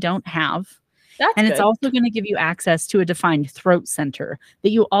normally don't have. It's also going to give you access to a defined throat center that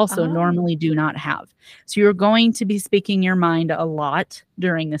you also normally do not have. So you're going to be speaking your mind a lot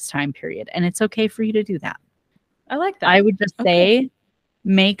during this time period, and it's okay for you to do that. I like that. I would just say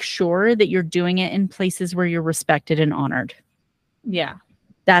make sure that you're doing it in places where you're respected and honored. Yeah.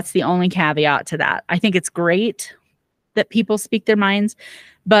 That's the only caveat to that. I think it's great that people speak their minds,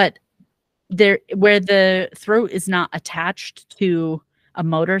 but where the throat is not attached to a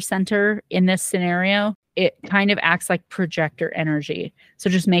motor center in this scenario, it kind of acts like projector energy. So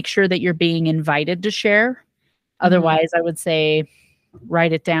just make sure that you're being invited to share. Otherwise, I would say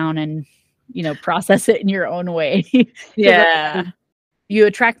write it down and, process it in your own way. Yeah. You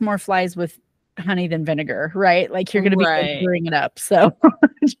attract more flies with honey than vinegar, right? Like you're going to be stirring it up. So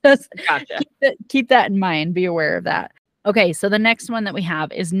just keep that in mind. Be aware of that. Okay, so the next one that we have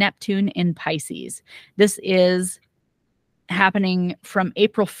is Neptune in Pisces. This is happening from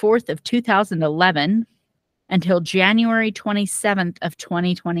April 4th of 2011 until January 27th of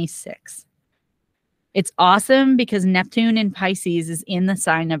 2026. It's awesome because Neptune in Pisces is in the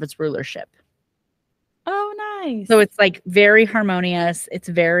sign of its rulership. Oh, nice. So it's like very harmonious. It's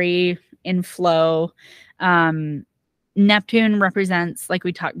very in flow. Neptune represents, like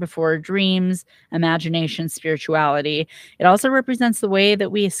we talked before, dreams, imagination, spirituality. It also represents the way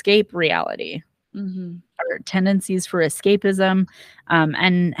that we escape reality, our tendencies for escapism,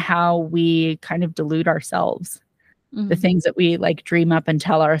 and how we kind of delude ourselves. The things that we like dream up and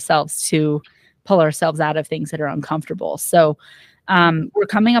tell ourselves to pull ourselves out of things that are uncomfortable. So we're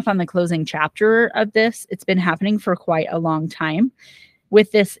coming up on the closing chapter of this. It's been happening for quite a long time.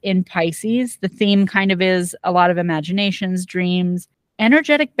 With this in Pisces, the theme kind of is a lot of imaginations, dreams,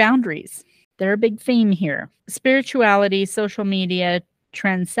 energetic boundaries. They're a big theme here. Spirituality, social media,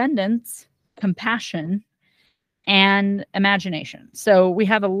 transcendence, compassion, and imagination. So we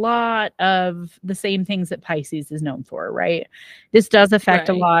have a lot of the same things that Pisces is known for, right? This does affect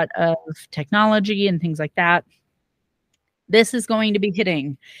a lot of technology and things like that. This is going to be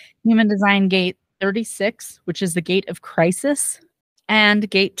hitting Human Design Gate 36, which is the gate of crisis, and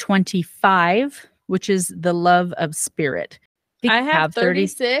Gate 25, which is the love of spirit. I have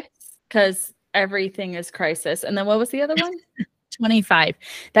 36 because everything is crisis. And then what was the other one? 25.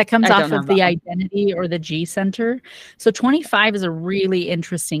 That comes off of the identity or the G center. So 25 is a really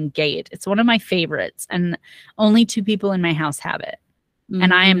interesting gate. It's one of my favorites, and only 2 people in my house have it.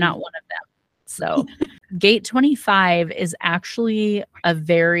 And I am not one of them. So Gate 25 is actually a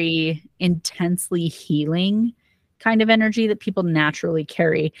very intensely healing kind of energy that people naturally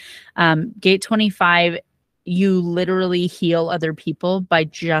carry. Gate 25, you literally heal other people by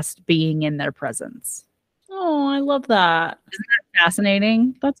just being in their presence. Oh, I love that. Isn't that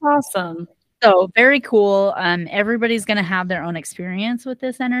fascinating? That's awesome. So very cool. Everybody's going to have their own experience with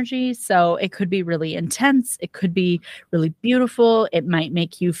this energy. So it could be really intense. It could be really beautiful. It might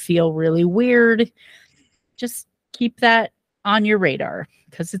make you feel really weird. Just keep that on your radar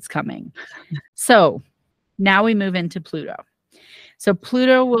because it's coming. So now we move into Pluto. So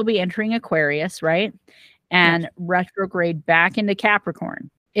Pluto will be entering Aquarius, right? And retrograde back into Capricorn.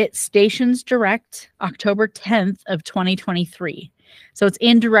 It stations direct October 10th of 2023. So it's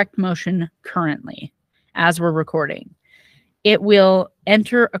in direct motion currently as we're recording. It will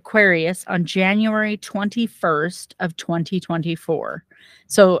enter Aquarius on January 21st of 2024.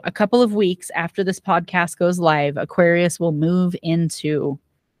 So a couple of weeks after this podcast goes live, Aquarius will move into,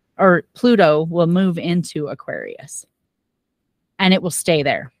 or Pluto will move into Aquarius. And it will stay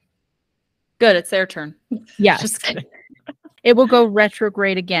there. Good. It's their turn. Yes. Just kidding. It will go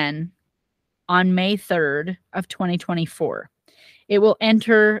retrograde again on May 3rd of 2024. It will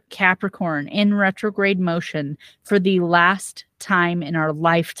enter Capricorn in retrograde motion for the last time in our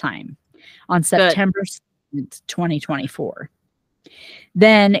lifetime on September 2nd, 2024.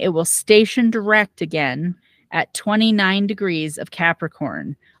 Then it will station direct again at 29 degrees of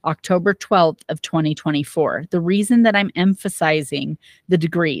Capricorn, October 12th of 2024. The reason that I'm emphasizing the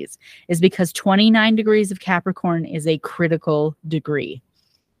degrees is because 29 degrees of Capricorn is a critical degree.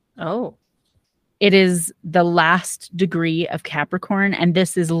 Oh. It is the last degree of Capricorn, and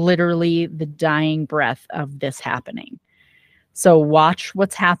this is literally the dying breath of this happening. So watch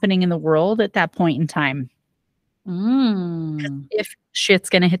what's happening in the world at that point in time. If shit's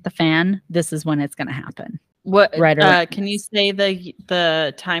going to hit the fan, this is when it's going to happen. What? Right. Can you say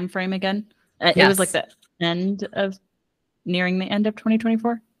the time frame again? Yes. It was like the nearing the end of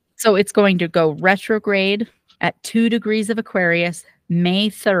 2024. So it's going to go retrograde at 2 degrees of Aquarius,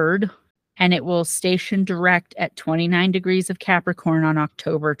 May 3rd. And it will station direct at 29 degrees of Capricorn on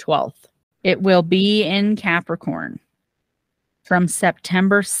October 12th. It will be in Capricorn from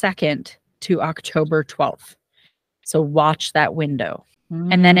September 2nd to October 12th. So watch that window.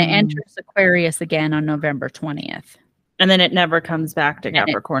 And then it enters Aquarius again on November 20th. And then it never comes back to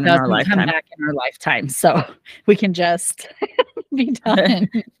Capricorn in our lifetime. Come back in our lifetime. So we can just be done.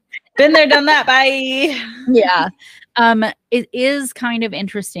 Been there, done that. Bye. Yeah. It is kind of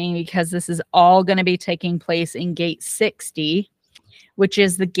interesting because this is all going to be taking place in gate 60, which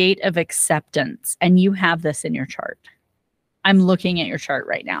is the gate of acceptance. And you have this in your chart. I'm looking at your chart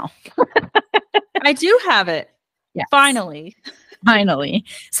right now. I do have it. Yeah. Finally.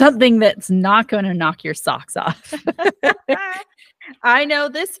 Something that's not going to knock your socks off. I know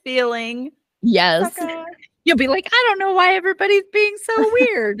this feeling. Yes. You'll be like, I don't know why everybody's being so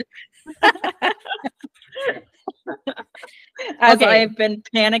weird. As I've been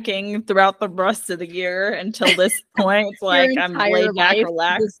panicking throughout the rest of the year until this point, it's like I'm laid back,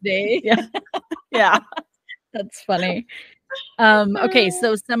 relaxed. This day. Yeah. That's funny. Okay,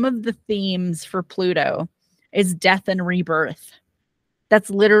 so some of the themes for Pluto is death and rebirth. That's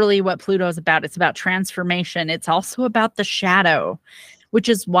literally what Pluto is about. It's about transformation. It's also about the shadow, which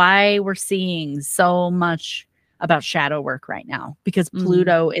is why we're seeing so much about shadow work right now, because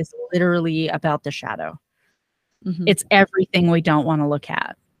Pluto is literally about the shadow. It's everything we don't want to look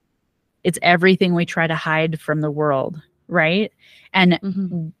at. It's everything we try to hide from the world, right?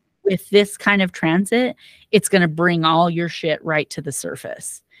 And with this kind of transit, it's going to bring all your shit right to the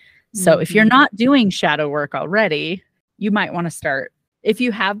surface. So if you're not doing shadow work already, you might want to start. If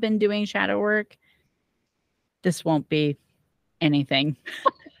you have been doing shadow work, this won't be anything.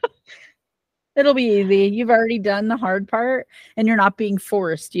 It'll be easy. You've already done the hard part and you're not being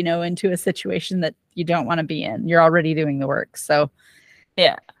forced, into a situation that you don't want to be in. You're already doing the work. So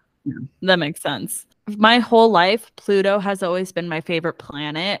yeah, that makes sense. My whole life, Pluto has always been my favorite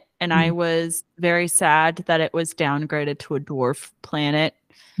planet. And I was very sad that it was downgraded to a dwarf planet.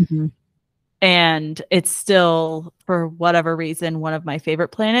 And it's still, for whatever reason, one of my favorite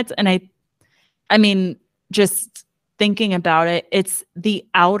planets. And I mean, just thinking about it, it's the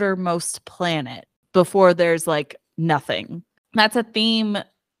outermost planet before there's like nothing. That's a theme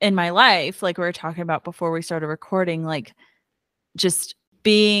in my life, like we were talking about before we started recording, like just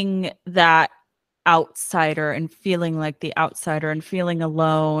being that outsider and feeling like the outsider and feeling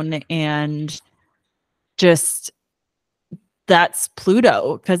alone, and just that's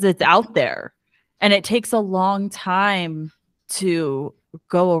Pluto because it's out there and it takes a long time to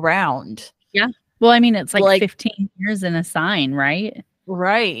go around. Yeah. Well, I mean, it's like 15 years in a sign, right?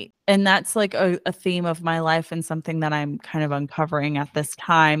 Right. And that's like a theme of my life and something that I'm kind of uncovering at this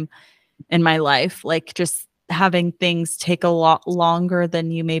time in my life. Like just having things take a lot longer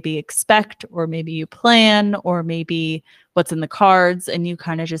than you maybe expect, or maybe you plan, or maybe what's in the cards, and you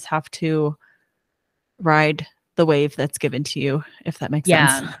kind of just have to ride the wave that's given to you, if that makes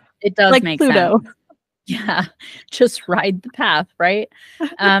sense. Yeah, it does make Pluto. Sense. Yeah, just ride the path, right?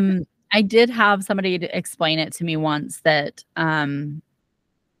 I did have somebody to explain it to me once that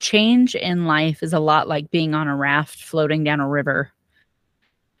change in life is a lot like being on a raft floating down a river.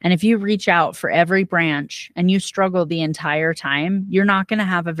 And if you reach out for every branch and you struggle the entire time, you're not going to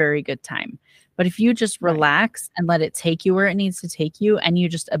have a very good time. But if you just relax and let it take you where it needs to take you, and you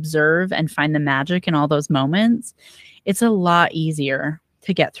just observe and find the magic in all those moments, it's a lot easier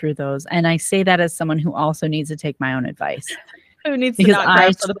to get through those. And I say that as someone who also needs to take my own advice. Who needs to not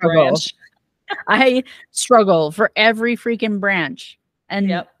grab for the branch? I struggle for every freaking branch.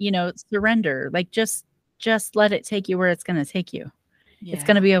 And, surrender. Like, just let it take you where it's going to take you. Yeah. It's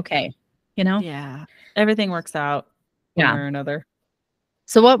going to be okay. Yeah. Everything works out one way or another.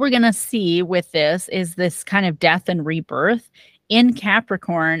 So what we're going to see with this is this kind of death and rebirth. In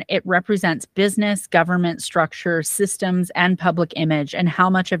Capricorn, it represents business, government structure, systems, and public image. And how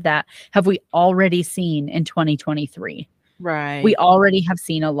much of that have we already seen in 2023? Right. We already have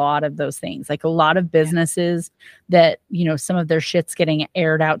seen a lot of those things, like a lot of businesses that, some of their shit's getting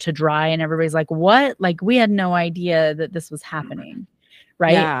aired out to dry and everybody's like, what? Like, we had no idea that this was happening.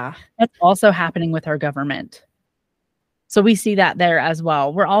 Right. Yeah. That's also happening with our government. So we see that there as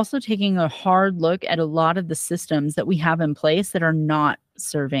well. We're also taking a hard look at a lot of the systems that we have in place that are not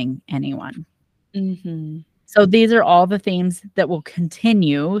serving anyone. Mm-hmm. So these are all the themes that will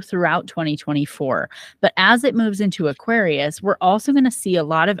continue throughout 2024. But as it moves into Aquarius, we're also going to see a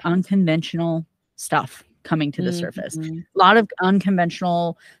lot of unconventional stuff coming to the surface. A lot of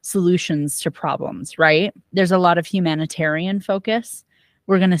unconventional solutions to problems, right? There's a lot of humanitarian focus.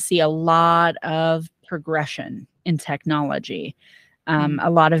 We're going to see a lot of progression in technology, a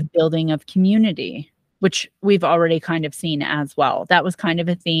lot of building of community, which we've already kind of seen as well. That was kind of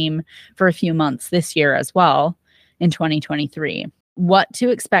a theme for a few months this year as well in 2023. What to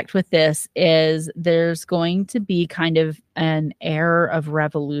expect with this is there's going to be kind of an air of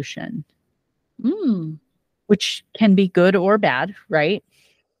revolution, which can be good or bad, right?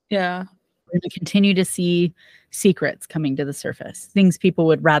 Yeah. We're going to continue to see secrets coming to the surface, things people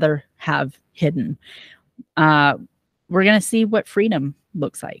would rather have hidden. We're going to see what freedom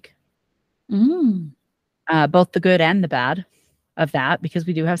looks like. Both the good and the bad of that, because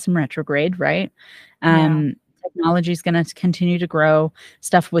we do have some retrograde, right? Technology is going to continue to grow.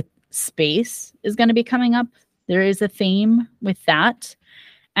 Stuff with space is going to be coming up. There is a theme with that.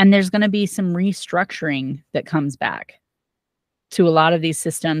 And there's going to be some restructuring that comes back to a lot of these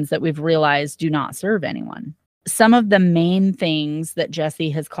systems that we've realized do not serve anyone. Some of the main things that Jesse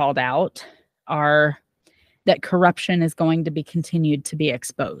has called out are that corruption is going to be continued to be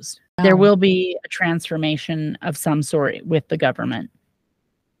exposed. There will be a transformation of some sort with the government.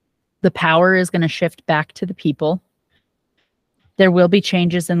 The power is going to shift back to the people. There will be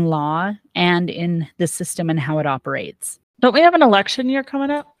changes in law and in the system and how it operates. Don't we have an election year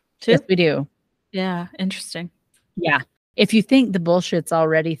coming up too? Yes, we do. Yeah, interesting. Yeah. If you think the bullshit's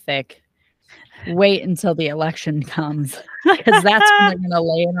already thick, wait until the election comes, because that's when they're going to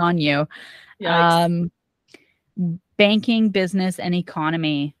lay it on you. Banking, business, and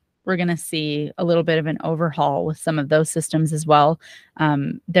economy, we're going to see a little bit of an overhaul with some of those systems as well.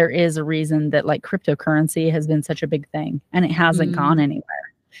 There is a reason that like cryptocurrency has been such a big thing, and it hasn't gone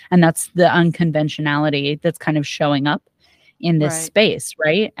anywhere. And that's the unconventionality that's kind of showing up in this space,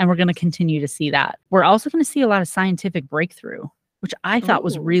 right? And we're going to continue to see that. We're also going to see a lot of scientific breakthrough, which I thought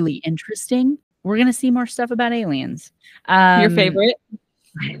was really interesting. We're going to see more stuff about aliens. Your favorite?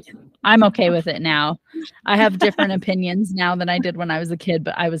 I'm okay with it now. I have different opinions now than I did when I was a kid,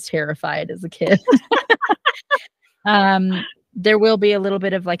 but I was terrified as a kid. There will be a little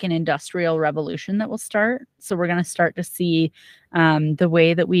bit of like an industrial revolution that will start. So we're going to start to see the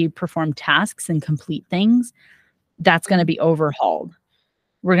way that we perform tasks and complete things. That's going to be overhauled.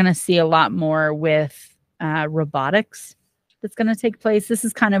 We're going to see a lot more with robotics that's going to take place. This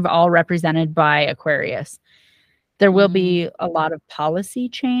is kind of all represented by Aquarius. There will be a lot of policy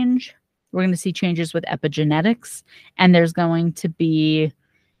change. We're going to see changes with epigenetics, and there's going to be,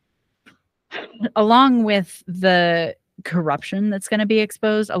 along with the corruption that's going to be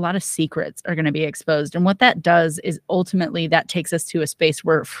exposed, a lot of secrets are going to be exposed. And what that does is ultimately that takes us to a space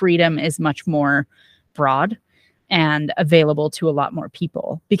where freedom is much more broad and available to a lot more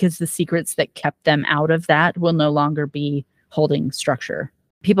people, because the secrets that kept them out of that will no longer be holding structure.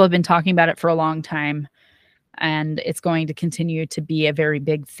 People have been talking about it for a long time, and it's going to continue to be a very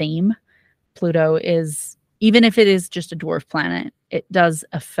big theme. Pluto is, even if it is just a dwarf planet, it does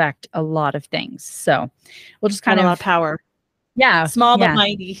affect a lot of things. So we'll just kind of a lot of power. Yeah. Small but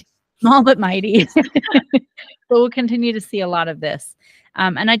mighty. Small but mighty. But we'll continue to see a lot of this.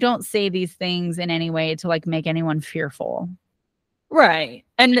 And I don't say these things in any way to like make anyone fearful. Right.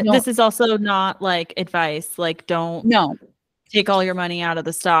 And this is also not like advice. Like, don't. No. take all your money out of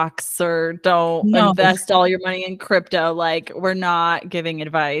the stocks or don't invest all your money in crypto. Like, we're not giving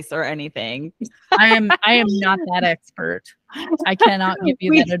advice or anything. I am not that expert. I cannot give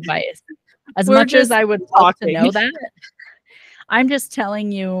you that advice. As much as I would love to know that, I'm just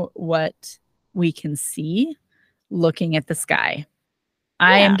telling you what we can see looking at the sky.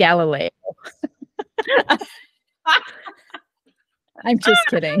 I am Galileo. I'm just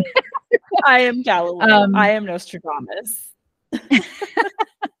kidding. I am Galileo. I am Nostradamus.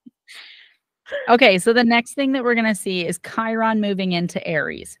 Okay, so the next thing that we're going to see is Chiron moving into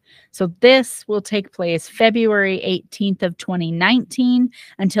Aries. So this will take place February 18th of 2019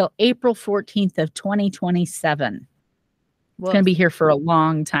 until April 14th of 2027. It's going to be here for a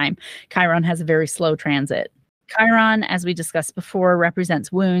long time. Chiron has a very slow transit. Chiron, as we discussed before,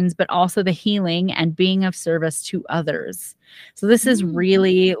 represents wounds, but also the healing and being of service to others. So this is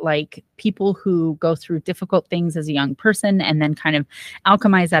really like people who go through difficult things as a young person and then kind of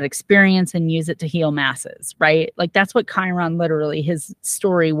alchemize that experience and use it to heal masses, right? Like that's what Chiron literally, his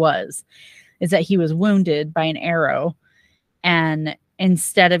story was, is that he was wounded by an arrow, and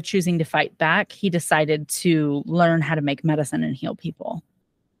instead of choosing to fight back, he decided to learn how to make medicine and heal people.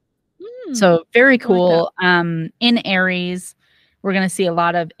 So very cool. In Aries, we're going to see a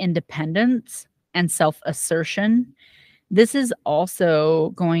lot of independence and self-assertion. This is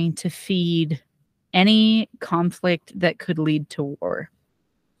also going to feed any conflict that could lead to war.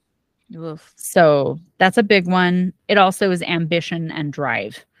 Oof. So that's a big one. It also is ambition and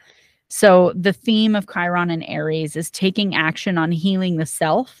drive. So the theme of Chiron and Aries is taking action on healing the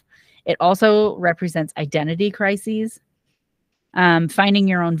self. It also represents identity crises, finding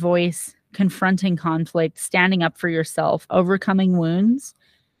your own voice, confronting conflict, standing up for yourself, overcoming wounds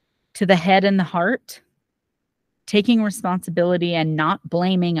to the head and the heart, taking responsibility and not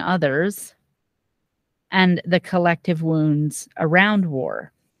blaming others, and the collective wounds around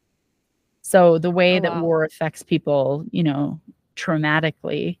war. So the way that war affects people, you know,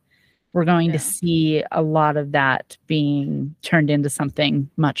 traumatically, we're going to see a lot of that being turned into something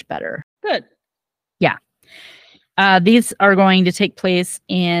much better. Good. Yeah. These are going to take place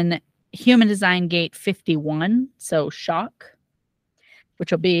in Human Design Gate 51, so shock, which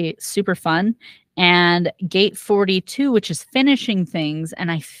will be super fun, and Gate 42, which is finishing things,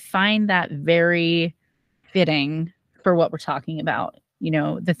 and I find that very fitting for what we're talking about. You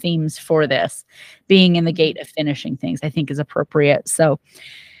know, the themes for this being in the gate of finishing things, I think is appropriate. So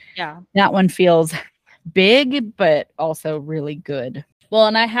yeah, that one feels big, but also really good. Well,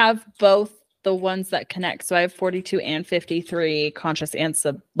 and I have both the ones that connect. So I have 42 and 53 conscious and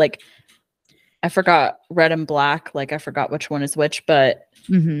like I forgot red and black. Like I forgot which one is which, but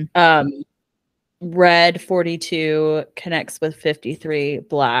red 42 connects with 53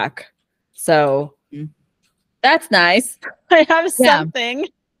 black. So that's nice. I have something.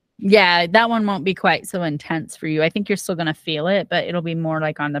 Yeah, that one won't be quite so intense for you. I think you're still going to feel it, but it'll be more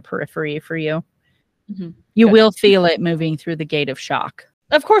like on the periphery for you. You will feel it moving through the gate of shock.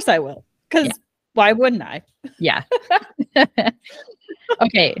 Of course I will. Because why wouldn't I? Yeah.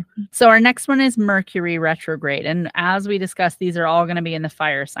 Okay. So our next one is Mercury retrograde. And as we discussed, these are all going to be in the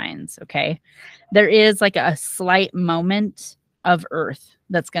fire signs. Okay. There is like a slight moment of Earth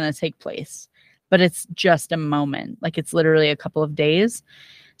that's going to take place, but it's just a moment. Like it's literally a couple of days.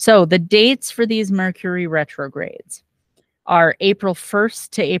 So the dates for these Mercury retrogrades are April 1st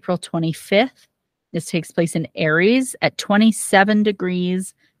to April 25th. This takes place in Aries at 27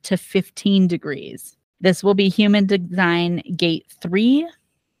 degrees to 15 degrees. This will be Human Design Gate 3,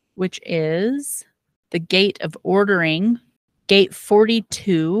 which is the gate of ordering, Gate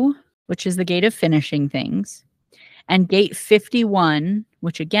 42, which is the gate of finishing things, and Gate 51,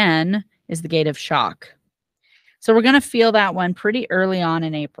 which again is the gate of shock. So we're going to feel that one pretty early on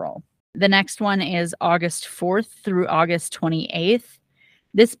in April. The next one is August 4th through August 28th.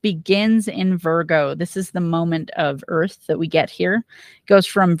 This begins in Virgo. This is the moment of Earth that we get here. It goes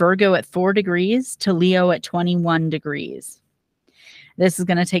from Virgo at 4 degrees to Leo at 21 degrees. This is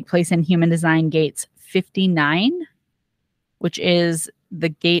going to take place in Human Design Gates 59, which is the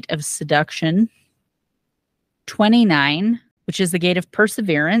gate of seduction, 29, which is the gate of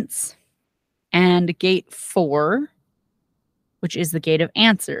perseverance, and Gate 4, which is the gate of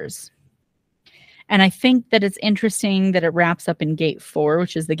answers. And I think that it's interesting that it wraps up in Gate 4,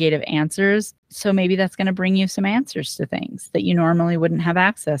 which is the gate of answers. So maybe that's going to bring you some answers to things that you normally wouldn't have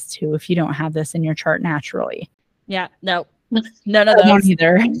access to if you don't have this in your chart naturally. Yeah, no, none of those. I don't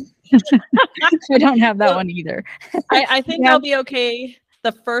either. I don't have that one either. I think I'll be okay.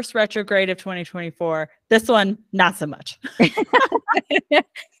 The first retrograde of 2024. This one, not so much.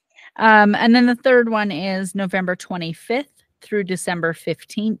 And then the third one is November 25th through December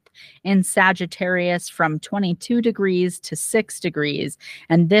 15th, in Sagittarius from 22 degrees to 6 degrees.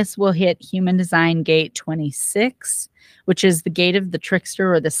 And this will hit Human Design Gate 26, which is the gate of the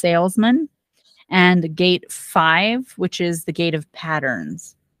trickster or the salesman, and Gate 5, which is the gate of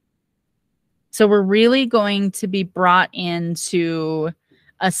patterns. So we're really going to be brought into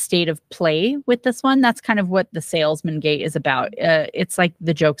a state of play with this one. That's kind of what the salesman gate is about. It's like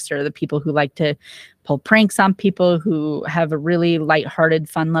the jokester, the people who like to pull pranks on people, who have a really lighthearted,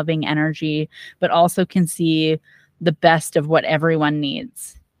 fun-loving energy, but also can see the best of what everyone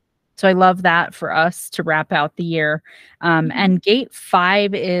needs. So I love that for us to wrap out the year. And Gate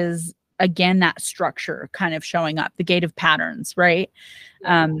 5 is, again, that structure kind of showing up, the gate of patterns, right?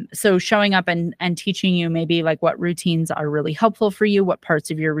 So showing up and teaching you maybe like what routines are really helpful for you, what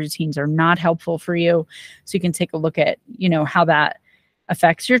parts of your routines are not helpful for you. So you can take a look at, you know, how that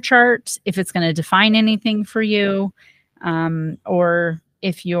affects your chart, if it's going to define anything for you, or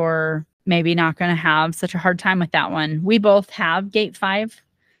if you're maybe not going to have such a hard time with that one. We both have Gate 5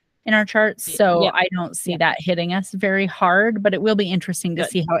 in our charts, so I don't see that hitting us very hard, but it will be interesting to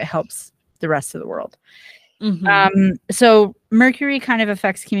see how it helps the rest of the world. So Mercury kind of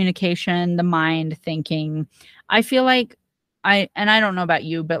affects communication, the mind, thinking. I feel like I don't know about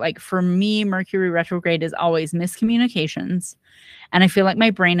you, but like for me, Mercury retrograde is always miscommunications. And I feel like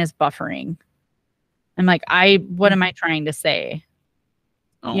my brain is buffering. I'm like, what am I trying to say?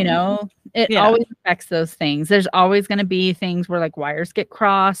 You know, it always affects those things. There's always going to be things where like wires get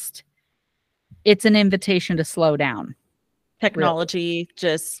crossed. It's an invitation to slow down. Technology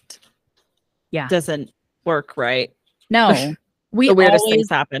just doesn't work right. No, the weirdest things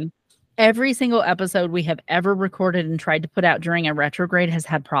happen. Every single episode we have ever recorded and tried to put out during a retrograde has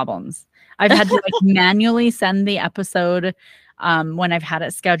had problems. I've had to like manually send the episode when I've had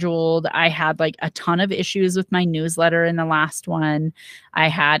it scheduled. I had like a ton of issues with my newsletter in the last one. I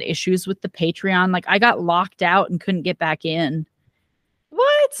had issues with the Patreon. Like I got locked out and couldn't get back in.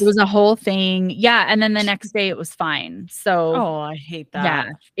 What? It was a whole thing. Yeah. And then the next day it was fine. So I hate that.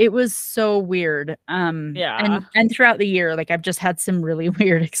 Yeah. It was so weird. And throughout the year, like I've just had some really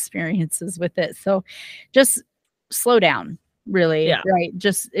weird experiences with it. So just slow down, really. Right.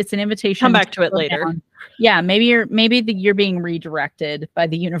 Just it's an invitation. Come back to it later. Down. Yeah. Maybe you're being redirected by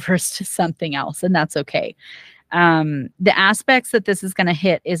the universe to something else, and that's okay. The aspects that this is going to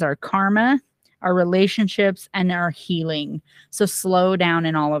hit is our karma, our relationships, and our healing. So slow down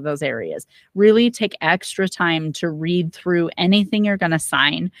in all of those areas. Really take extra time to read through anything you're going to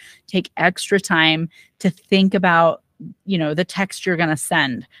sign. Take extra time to think about, you know, the text you're going to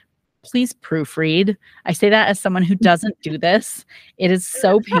send. Please proofread. I say that as someone who doesn't do this. It is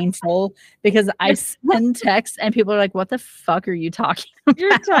so painful because I send texts and people are like, what the fuck are you talking about?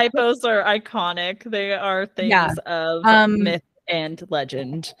 Your typos are iconic. They are things of myth and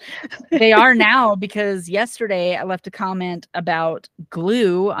legend. They are now, because yesterday I left a comment about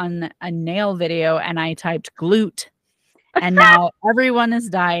glue on a nail video and I typed glute, and now everyone is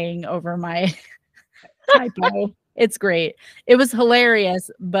dying over my typo. It's great. It was hilarious,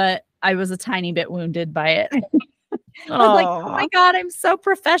 but I was a tiny bit wounded by it. I was like, oh my God, I'm so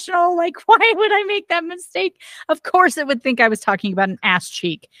professional. Like, why would I make that mistake? Of course it would think I was talking about an ass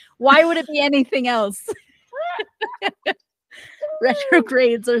cheek. Why would it be anything else?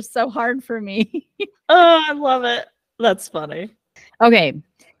 Retrogrades are so hard for me. Oh, I love it. That's funny. Okay.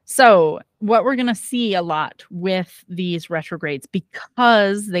 So what we're going to see a lot with these retrogrades,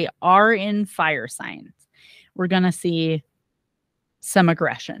 because they are in fire signs, we're going to see some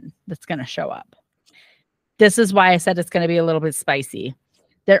aggression that's going to show up. This is why I said it's going to be a little bit spicy.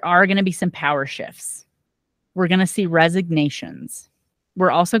 There are going to be some power shifts. We're going to see resignations. We're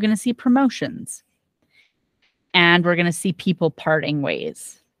also going to see promotions. And we're going to see people parting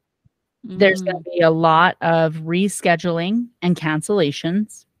ways. There's going to be a lot of rescheduling and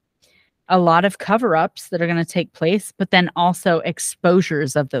cancellations, a lot of cover-ups that are going to take place, but then also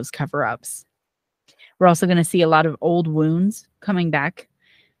exposures of those cover-ups. We're also going to see a lot of old wounds coming back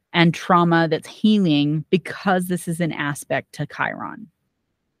and trauma that's healing, because this is an aspect to Chiron.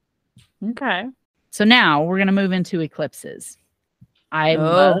 Okay. So now we're going to move into eclipses. I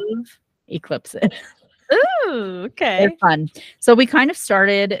love eclipses. Ooh, okay. They're fun. So we kind of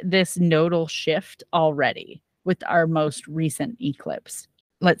started this nodal shift already with our most recent eclipse.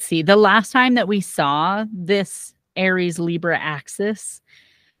 Let's see. The last time that we saw this Aries Libra axis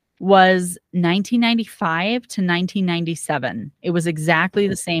was 1995 to 1997. It was exactly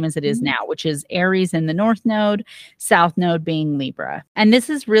the same as it is now, which is Aries in the North Node, South Node being Libra. And this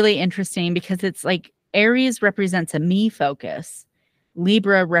is really interesting because it's like Aries represents a me focus.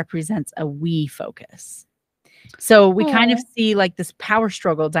 Libra represents a we focus. So we kind of see like this power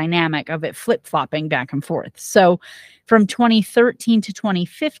struggle dynamic of it flip-flopping back and forth. So from 2013 to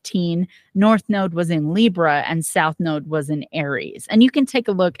 2015, North Node was in Libra and South Node was in Aries. And you can take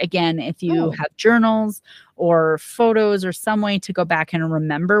a look again if you have journals or photos or some way to go back and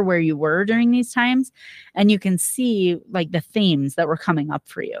remember where you were during these times. And you can see like the themes that were coming up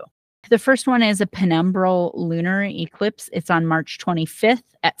for you. The first one is a penumbral lunar eclipse. It's on March 25th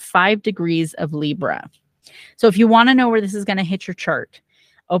at 5 degrees of Libra. So if you want to know where this is going to hit your chart,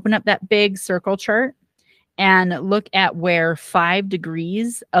 open up that big circle chart and look at where 5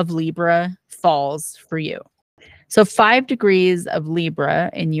 degrees of Libra falls for you. So 5 degrees of Libra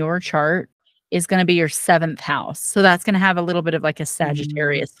in your chart is going to be your 7th house. So that's going to have a little bit of like a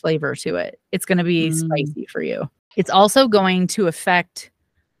Sagittarius flavor to it. It's going to be spicy for you. It's also going to affect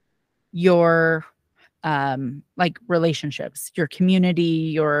your like relationships, your community,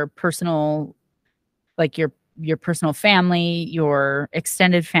 your personal, like your personal family, your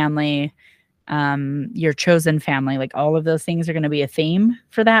extended family, your chosen family, like all of those things are going to be a theme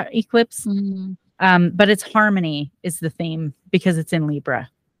for that eclipse. But it's harmony is the theme because it's in Libra.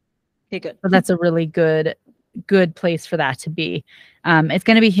 Okay, good. So that's a really good place for that to be. It's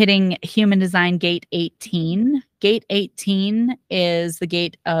going to be hitting Human Design Gate 18. Gate 18 is the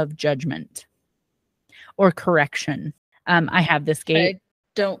gate of judgment or correction. I have this gate. I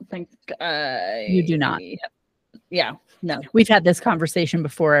don't think you do not. Yeah, no. We've had this conversation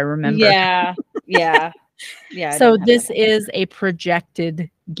before, I remember. Yeah. So this is a projected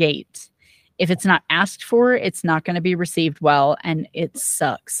gate. If it's not asked for, it's not going to be received well, and it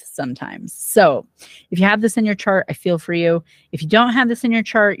sucks sometimes. So if you have this in your chart, I feel for you. If you don't have this in your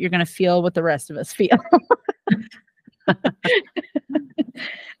chart, you're going to feel what the rest of us feel.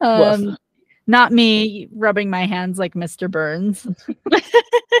 Not me rubbing my hands like Mr. Burns.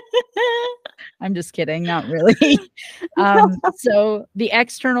 I'm just kidding. Not really. So the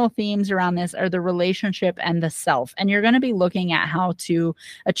external themes around this are the relationship and the self. And you're going to be looking at how to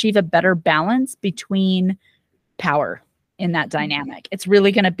achieve a better balance between power in that dynamic. It's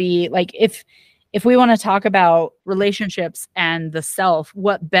really going to be like, if we want to talk about relationships and the self,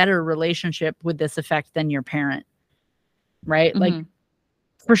 what better relationship would this affect than your parent? Right? Like,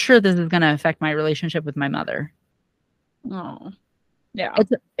 for sure, this is going to affect my relationship with my mother. Oh, yeah.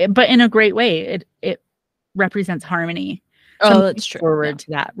 But in a great way. It represents harmony. So that's true. Forward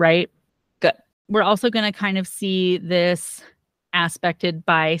to that, right? Good. We're also going to kind of see this aspected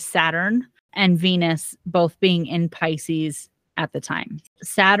by Saturn and Venus both being in Pisces at the time.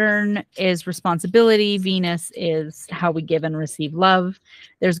 Saturn is responsibility. Venus is how we give and receive love.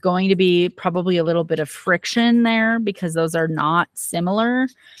 There's going to be probably a little bit of friction there because those are not similar,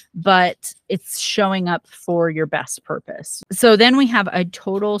 but it's showing up for your best purpose. So then we have a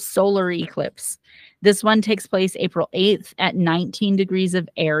total solar eclipse. This one takes place April 8th at 19 degrees of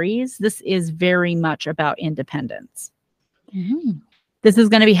Aries. This is very much about independence. This is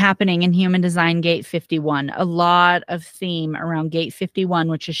going to be happening in Human Design Gate 51. A lot of theme around Gate 51,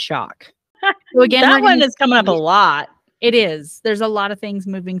 which is shock. So again, that one is coming up a lot. It is. There's a lot of things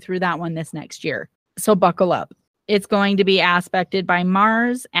moving through that one this next year. So buckle up. It's going to be aspected by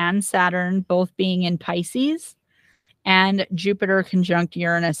Mars and Saturn, both being in Pisces, and Jupiter conjunct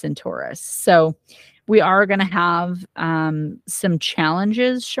Uranus in Taurus. So we are going to have some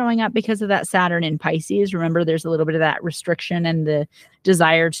challenges showing up because of that Saturn in Pisces. Remember, there's a little bit of that restriction and the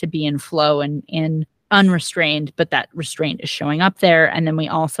desire to be in flow and in unrestrained, but that restraint is showing up there. And then we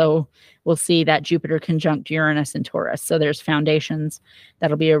also will see that Jupiter conjunct Uranus in Taurus. So there's foundations.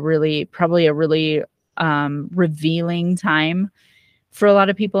 That'll be probably a really revealing time for a lot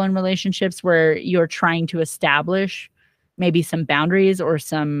of people in relationships where you're trying to establish maybe some boundaries or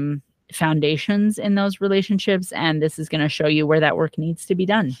some foundations in those relationships, and this is going to show you where that work needs to be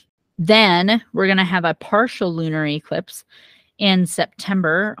done. Then we're going to have a partial lunar eclipse in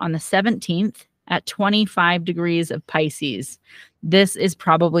September on the 17th at 25 degrees of Pisces. This is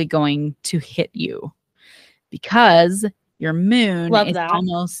probably going to hit you because your moon is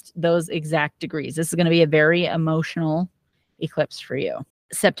almost those exact degrees. This is going to be a very emotional eclipse for you.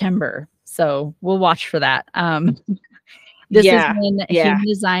 September. So we'll watch for that. This is in Human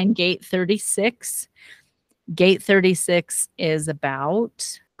Design Gate 36. Gate 36 is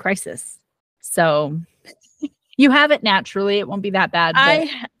about crisis. So you have it naturally. It won't be that bad.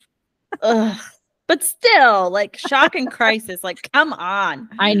 But still, like shock and crisis, like come on.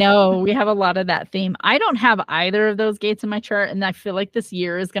 I know we have a lot of that theme. I don't have either of those gates in my chart, and I feel like this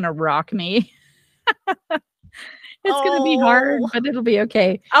year is going to rock me. It's going to be hard, but it'll be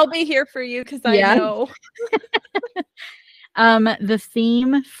okay. I'll be here for you because I know. The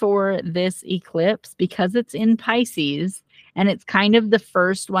theme for this eclipse, because it's in Pisces, and it's kind of the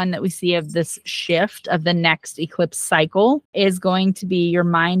first one that we see of this shift of the next eclipse cycle, is going to be your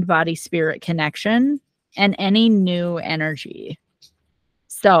mind, body, spirit connection and any new energy.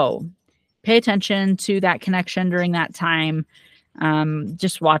 So pay attention to that connection during that time.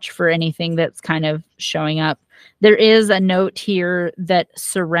 Just watch for anything that's kind of showing up. There is a note here that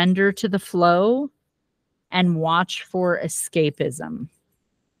surrender to the flow and watch for escapism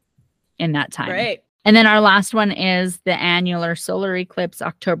in that time. Great. And then our last one is the annular solar eclipse,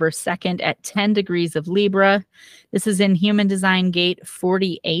 October 2nd at 10 degrees of Libra. This is in Human Design Gate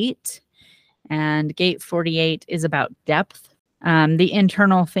 48. And Gate 48 is about depth. The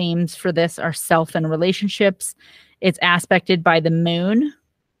internal themes for this are self and relationships. It's aspected by the moon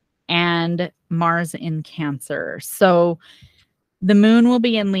and Mars in Cancer. So the moon will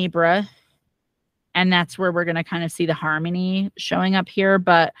be in Libra, and that's where we're going to kind of see the harmony showing up here.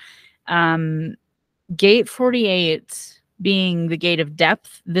 But Gate 48 being the gate of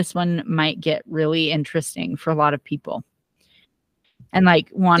depth, this one might get really interesting for a lot of people. And like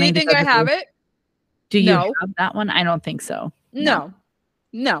wanting to. Do you think I have it? Do you have that one? I don't think so. No,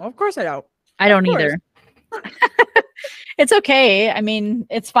 of course I don't. I don't either. It's okay. I mean,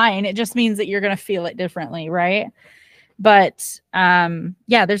 it's fine. It just means that you're going to feel it differently, right? But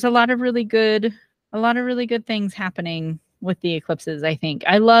yeah, there's a lot of really good things happening with the eclipses, I think.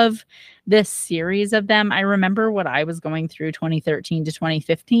 I love this series of them. I remember what I was going through 2013 to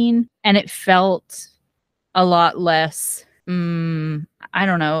 2015, and it felt a lot less, I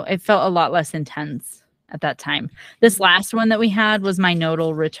don't know, it felt a lot less intense at that time. This last one that we had was my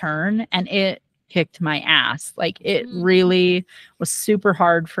nodal return, and it kicked my ass. Like, it really was super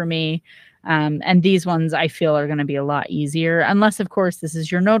hard for me. And these ones I feel are going to be a lot easier, unless of course this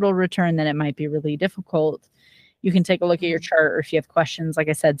is your nodal return, then it might be really difficult. You can take a look at your chart, or if you have questions, like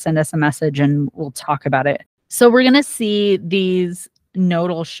I said, send us a message and we'll talk about it. So we're going to see these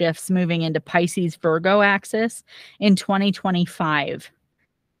nodal shifts moving into Pisces Virgo axis in 2025.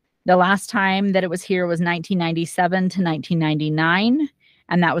 The last time that it was here was 1997 to 1999.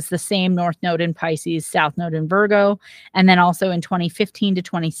 And that was the same North Node in Pisces, South Node in Virgo. And then also in 2015 to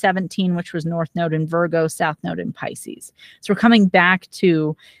 2017, which was North Node in Virgo, South Node in Pisces. So we're coming back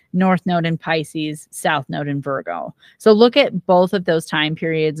to North Node in Pisces, South Node in Virgo. So look at both of those time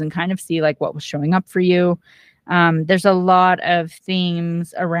periods and kind of see like what was showing up for you. There's a lot of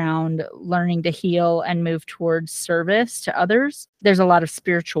themes around learning to heal and move towards service to others. There's a lot of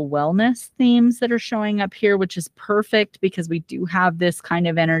spiritual wellness themes that are showing up here, which is perfect because we do have this kind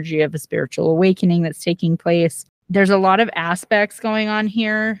of energy of a spiritual awakening that's taking place. There's a lot of aspects going on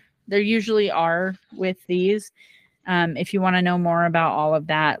here. There usually are with these. If you want to know more about all of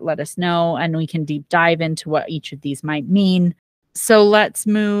that, let us know, and we can deep dive into what each of these might mean. So let's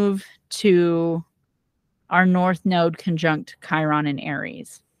move to our North Node conjunct Chiron in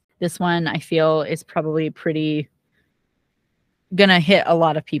Aries. This one I feel is probably pretty gonna hit a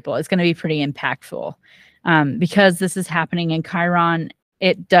lot of people. It's gonna be pretty impactful because this is happening in Chiron.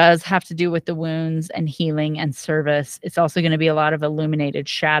 It does have to do with the wounds and healing and service. It's also going to be a lot of illuminated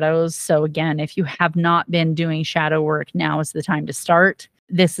shadows. So again, if you have not been doing shadow work, now is the time to start.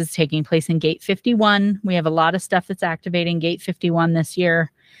 This is taking place in Gate 51. We have a lot of stuff that's activating Gate 51 this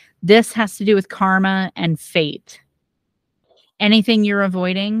year. This has to do with karma and fate. Anything you're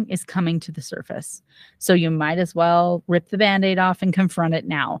avoiding is coming to the surface. So you might as well rip the Band-Aid off and confront it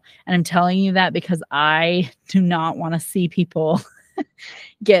now. And I'm telling you that because I do not want to see people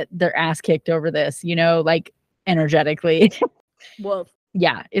get their ass kicked over this, you know, like energetically. Well,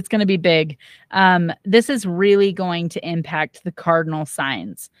 yeah, it's going to be big. This is really going to impact the cardinal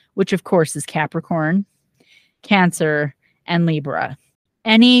signs, which of course is Capricorn, Cancer, and Libra.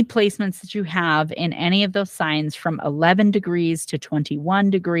 Any placements that you have in any of those signs from 11 degrees to 21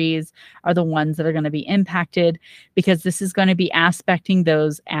 degrees are the ones that are going to be impacted because this is going to be aspecting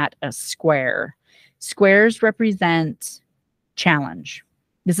those at a square. Squares represent challenge.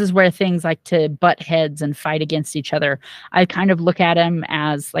 This is where things like to butt heads and fight against each other. I kind of look at them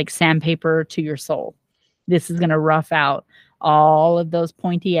as like sandpaper to your soul. This is going to rough out all of those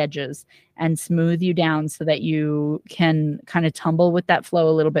pointy edges and smooth you down so that you can kind of tumble with that flow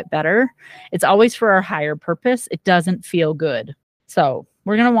a little bit better. It's always for our higher purpose. It doesn't feel good. So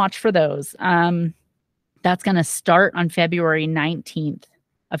we're going to watch for those. That's going to start on February 19th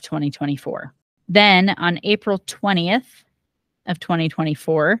of 2024. Then on April 20th, of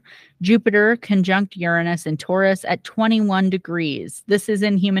 2024, Jupiter conjunct Uranus in Taurus at 21 degrees. This is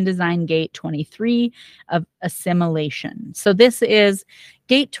in Human Design Gate 23 of assimilation. So this is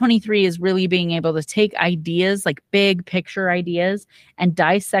Gate 23 is really being able to take ideas, like big picture ideas, and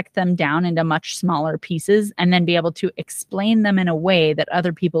dissect them down into much smaller pieces and then be able to explain them in a way that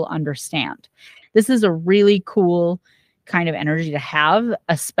other people understand. This is a really cool kind of energy to have,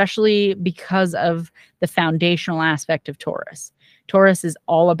 especially because of the foundational aspect of Taurus. Taurus is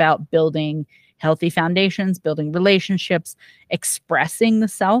all about building healthy foundations, building relationships, expressing the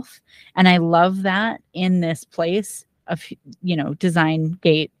self. And I love that in this place of, Design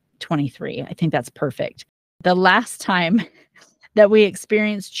Gate 23. I think that's perfect. The last time that we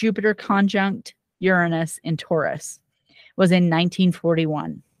experienced Jupiter conjunct Uranus in Taurus was in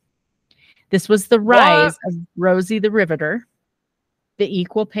 1941. This was the rise of Rosie the Riveter, the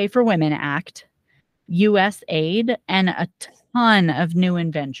Equal Pay for Women Act, U.S. aid, and a ton of new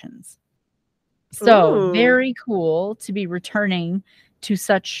inventions. So very cool to be returning to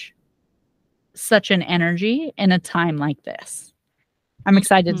such an energy in a time like this. I'm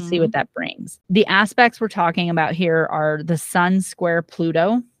excited to see what that brings. The aspects we're talking about here are the Sun square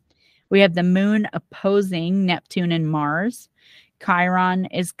Pluto. We have the Moon opposing Neptune and Mars. Chiron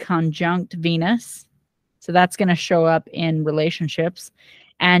is conjunct Venus. So that's going to show up in relationships.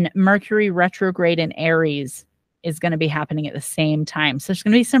 And Mercury retrograde in Aries is going to be happening at the same time. So there's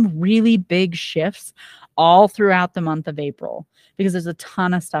going to be some really big shifts all throughout the month of April because there's a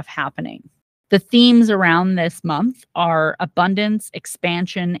ton of stuff happening. The themes around this month are abundance,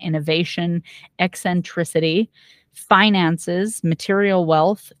 expansion, innovation, eccentricity, finances, material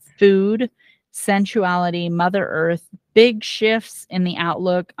wealth, food, sensuality, Mother Earth, big shifts in the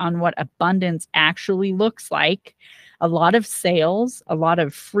outlook on what abundance actually looks like, a lot of sales, a lot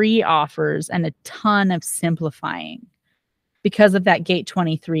of free offers, and a ton of simplifying. Because of that Gate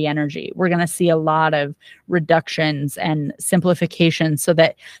 23 energy, we're going to see a lot of reductions and simplification so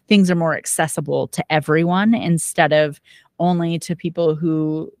that things are more accessible to everyone instead of only to people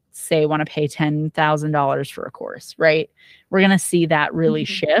who say want to pay $10,000 for a course, right? We're going to see that really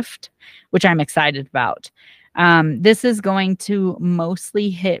shift, which I'm excited about. This is going to mostly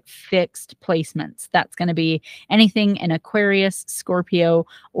hit fixed placements. That's going to be anything in Aquarius, Scorpio,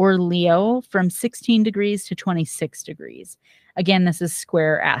 or Leo from 16 degrees to 26 degrees. Again, this is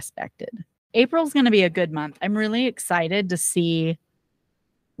square aspected. April's going to be a good month. I'm really excited to see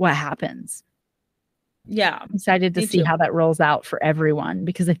what happens. Yeah. I'm excited to see how that rolls out for everyone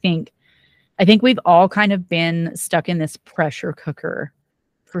because I think we've all kind of been stuck in this pressure cooker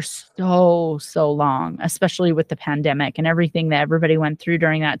for so long, especially with the pandemic and everything that everybody went through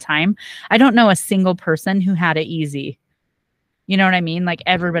during that time. I don't know a single person who had it easy. You know what I mean? Like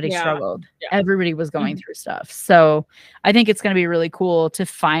everybody struggled. Yeah. Everybody was going through stuff. So I think it's going to be really cool to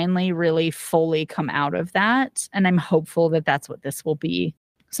finally really fully come out of that. And I'm hopeful that that's what this will be.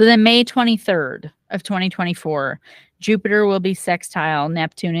 So then May 23rd of 2024, Jupiter will be sextile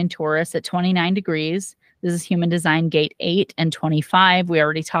Neptune in Taurus at 29 degrees. This is Human Design Gate 8 and 25. We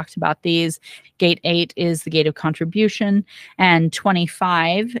already talked about these. Gate 8 is the gate of contribution, and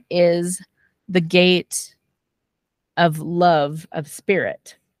 25 is the gate of love of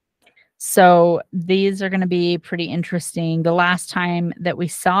spirit. So these are going to be pretty interesting. The last time that we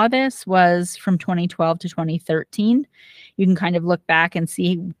saw this was from 2012 to 2013. You can kind of look back and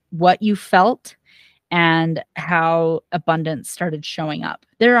see what you felt and how abundance started showing up.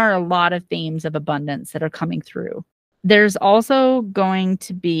 There are a lot of themes of abundance that are coming through. There's also going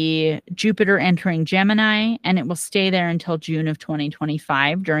to be Jupiter entering Gemini, and it will stay there until June of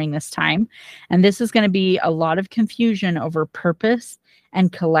 2025 during this time. And this is going to be a lot of confusion over purpose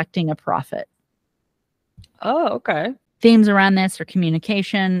and collecting a profit. Oh, okay. Themes around this are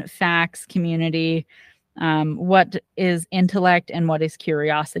communication, facts, community, what is intellect and what is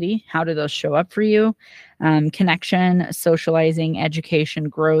curiosity? How do those show up for you? Connection, socializing, education,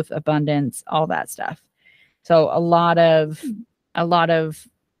 growth, abundance, all that stuff. So a lot of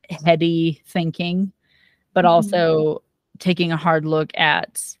heady thinking, but also taking a hard look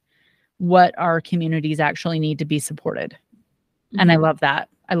at what our communities actually need to be supported. And I love that.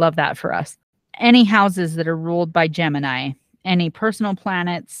 I love that for us. Any houses that are ruled by Gemini, any personal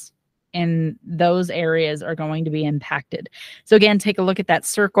planets in those areas are going to be impacted. So again, take a look at that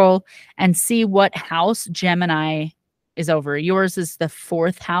circle and see what house Gemini is over. Yours is the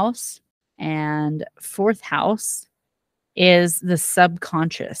 4th house, and 4th house is the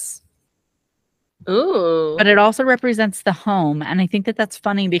subconscious. Ooh. But it also represents the home. And I think that that's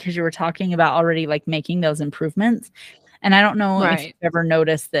funny because you were talking about already like making those improvements. And I don't know if Right. you've ever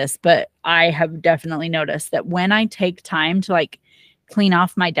noticed this, but I have definitely noticed that when I take time to like clean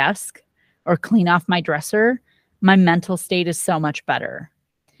off my desk or clean off my dresser, my mental state is so much better.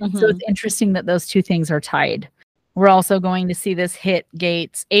 So it's interesting that those two things are tied. We're also going to see this hit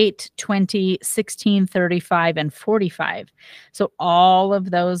gates 8, 20, 16, 35, and 45. So all of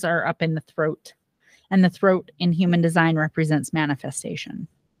those are up in the throat. And the throat in human design represents manifestation.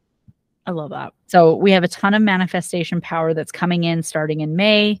 I love that. So we have a ton of manifestation power that's coming in starting in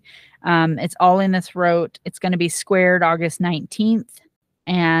May. It's all in the throat. It's going to be squared August 19th.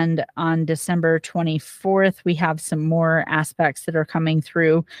 And on December 24th, we have some more aspects that are coming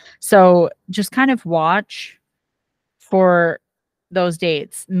through. So just kind of watch for those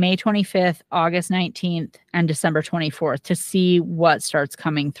dates, May 25th, August 19th, and December 24th, to see what starts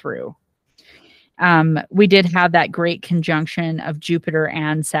coming through. We did have that great conjunction of Jupiter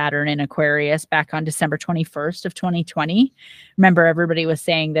and Saturn in Aquarius back on December 21st of 2020. Remember, everybody was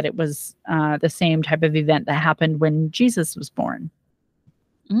saying that it was the same type of event that happened when Jesus was born.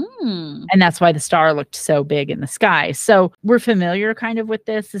 And that's why the star looked so big in the sky. So we're familiar kind of with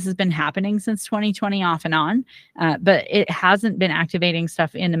this. This has been happening since 2020 off and on, but it hasn't been activating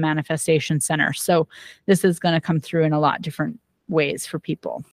stuff in the manifestation center. So this is going to come through in a lot different ways for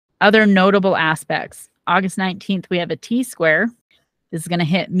people. Other notable aspects. August 19th, we have a T-square. This is going to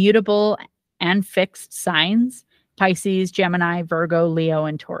hit mutable and fixed signs: Pisces, Gemini, Virgo, Leo,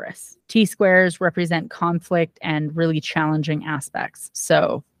 and Taurus. T-squares represent conflict and really challenging aspects.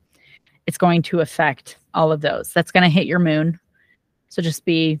 So it's going to affect all of those. That's going to hit your moon. So just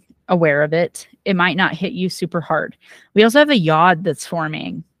be aware of it. It might not hit you super hard. We also have a yod that's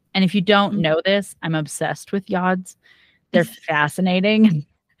forming. And if you don't know this, I'm obsessed with yods. They're fascinating.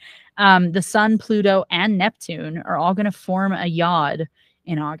 The Sun, Pluto, and Neptune are all going to form a yod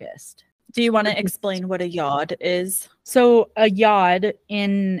in August. Do you want to explain what a yod is? So a yod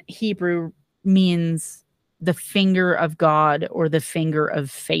in Hebrew means the finger of God or the finger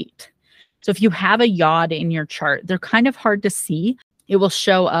of fate. So if you have a yod in your chart, they're kind of hard to see. It will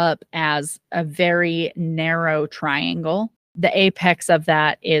show up as a very narrow triangle. The apex of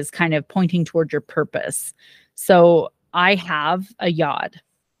that is kind of pointing toward your purpose. So I have a yod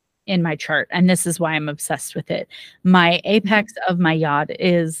in my chart, and this is why I'm obsessed with it. My apex of my yod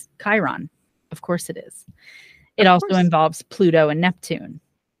is Chiron. Of course it is. It also involves Pluto and Neptune.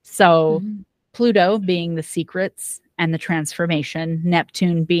 So Pluto being the secrets and the transformation,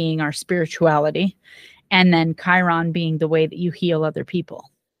 Neptune being our spirituality, and then Chiron being the way that you heal other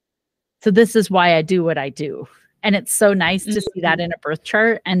people. So this is why I do what I do. And it's so nice to see that in a birth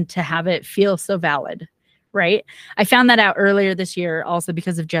chart and to have it feel so valid, right? I found that out earlier this year also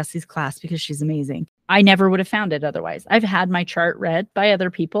because of Jessie's class, because she's amazing. I never would have found it otherwise. I've had my chart read by other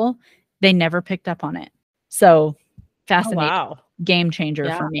people. They never picked up on it. So fascinating. Oh, wow. Game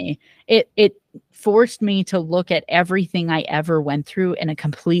changer for me. It forced me to look at everything I ever went through in a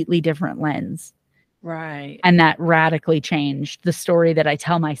completely different lens. Right. And that radically changed the story that I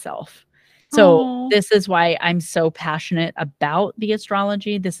tell myself. So this is why I'm so passionate about the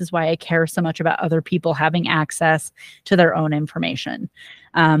astrology. This is why I care so much about other people having access to their own information.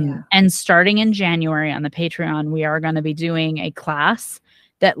 And starting in January on the Patreon, we are going to be doing a class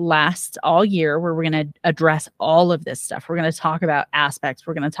that lasts all year, where we're going to address all of this stuff. We're going to talk about aspects.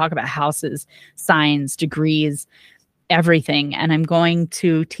 We're going to talk about houses, signs, degrees, everything. And I'm going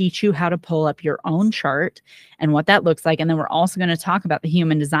to teach you how to pull up your own chart and what that looks like. And then we're also going to talk about the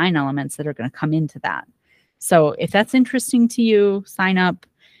human design elements that are going to come into that. So if that's interesting to you, sign up.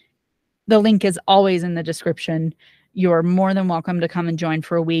 The link is always in the description. You're more than welcome to come and join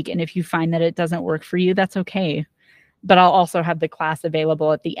for a week. And if you find that it doesn't work for you, that's okay. But I'll also have the class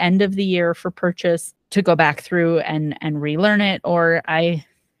available at the end of the year for purchase to go back through and relearn it. Or I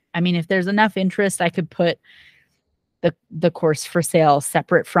mean, if there's enough interest, I could put the course for sale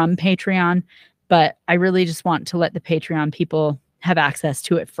separate from Patreon. But I really just want to let the Patreon people have access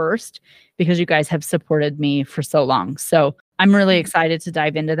to it first, because you guys have supported me for so long. So I'm really excited to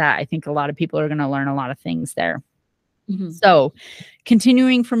dive into that. I think a lot of people are going to learn a lot of things there. So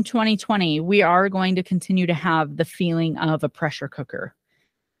continuing from 2020, we are going to continue to have the feeling of a pressure cooker.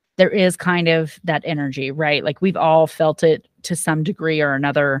 There is kind of that energy, right? Like we've all felt it to some degree or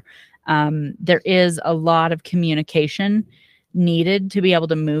another. There is a lot of communication needed to be able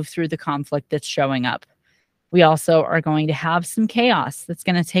to move through the conflict that's showing up. We also are going to have some chaos that's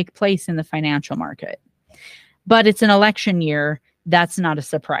going to take place in the financial market. But it's an election year. That's not a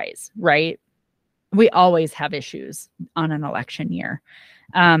surprise, right? We always have issues on an election year.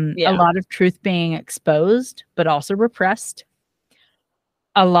 A lot of truth being exposed, but also repressed.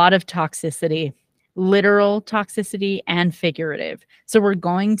 A lot of toxicity. literal toxicity and figurative. So we're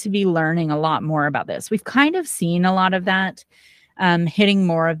going to be learning a lot more about this. We've kind of seen a lot of that hitting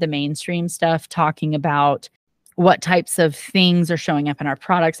more of the mainstream stuff, talking about what types of things are showing up in our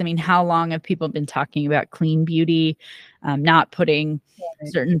products. I mean, how long have people been talking about clean beauty, not putting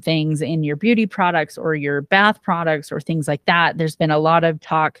certain things in your beauty products or your bath products or things like that? There's been a lot of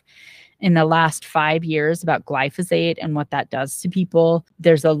talk in the last 5 years about glyphosate and what that does to people.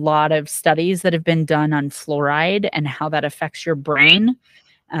 There's a lot of studies that have been done on fluoride and how that affects your brain.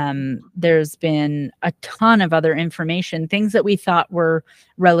 There's been a ton of other information. Things that we thought were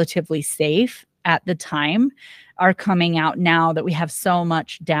relatively safe at the time are coming out now that we have so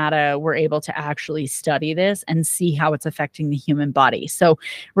much data. We're able to actually study this and see how it's affecting the human body. So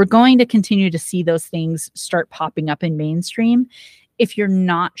we're going to continue to see those things start popping up in mainstream. If you're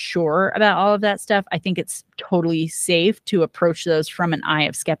not sure about all of that stuff, I think it's totally safe to approach those from an eye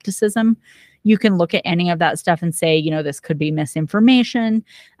of skepticism. You can look at any of that stuff and say, you know, this could be misinformation.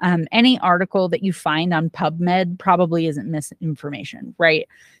 Any article that you find on PubMed probably isn't misinformation, right?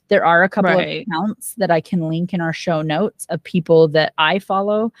 There are a couple of accounts that I can link in our show notes of people that I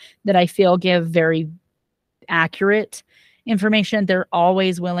follow that I feel give very accurate information. They're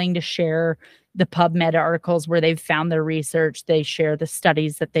always willing to share the PubMed articles where they've found their research. They share the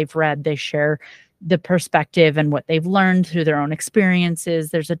studies that they've read. They share the perspective and what they've learned through their own experiences.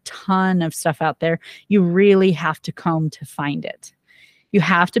 There's a ton of stuff out there. You really have to comb to find it. You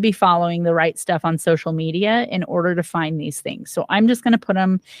have to be following the right stuff on social media in order to find these things. So I'm just going to put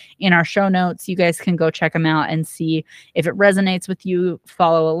them in our show notes. You guys can go check them out and see if it resonates with you,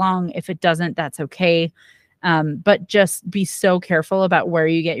 follow along. If it doesn't, that's okay. But just be so careful about where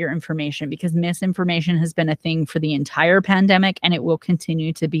you get your information, because misinformation has been a thing for the entire pandemic and it will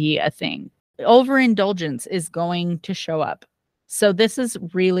continue to be a thing. Overindulgence is going to show up. So this is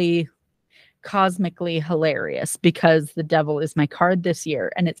really cosmically hilarious because the devil is my card this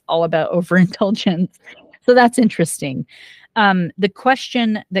year and it's all about overindulgence. So that's interesting. The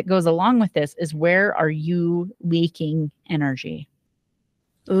question that goes along with this is, where are you leaking energy?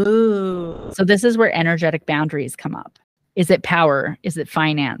 Ooh. So this is where energetic boundaries come up. Is it power? Is it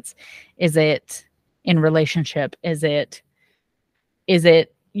finance? Is it in relationship? Is it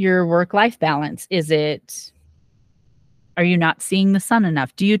your work-life balance? Are you not seeing the sun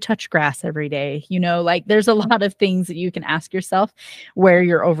enough? Do you touch grass every day? You know, like there's a lot of things that you can ask yourself where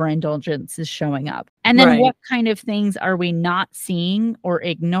your overindulgence is showing up. And then what kind of things are we not seeing or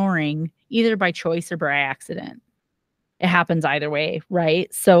ignoring, either by choice or by accident? It happens either way,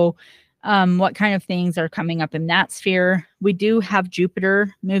 right? So what kind of things are coming up in that sphere? We do have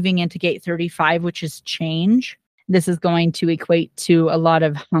Jupiter moving into gate 35, which is change. This is going to equate to a lot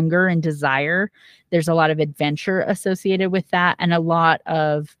of hunger and desire. There's a lot of adventure associated with that, and a lot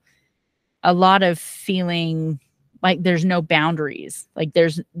of feeling like there's no boundaries, like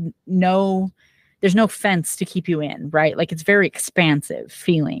there's no fence to keep you in, right? Like it's very expansive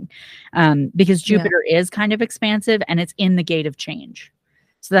feeling, because Jupiter is kind of expansive and it's in the gate of change.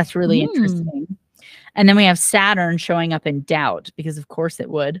 So that's really interesting. And then we have Saturn showing up in doubt, because of course it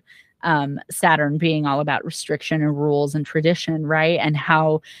would. Saturn being all about restriction and rules and tradition, right? And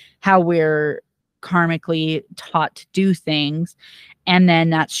how we're karmically taught to do things. And then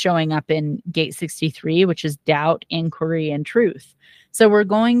that's showing up in gate 63, which is doubt, inquiry, and truth. So we're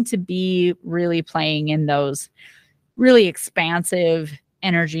going to be really playing in those really expansive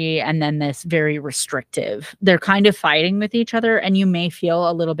energy and then this very restrictive. They're kind of fighting with each other, and you may feel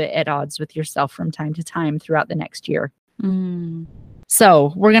a little bit at odds with yourself from time to time throughout the next year.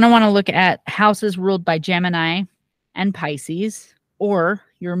 So we're going to want to look at houses ruled by Gemini and Pisces, or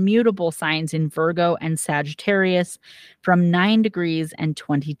your mutable signs in Virgo and Sagittarius from 9 degrees and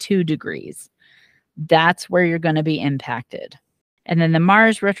 22 degrees. That's where you're going to be impacted. And then the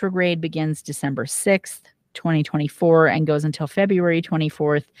Mars retrograde begins December 6th, 2024, and goes until February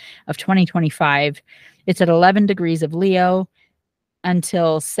 24th of 2025. It's at 11 degrees of Leo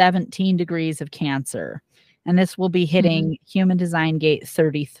until 17 degrees of Cancer. And this will be hitting Human Design Gate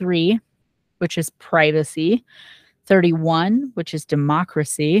 33, which is privacy, 31, which is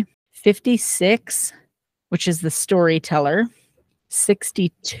democracy, 56, which is the storyteller,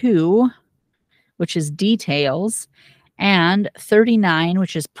 62, which is details, and 39,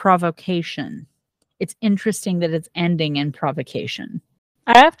 which is provocation. It's interesting that it's ending in provocation.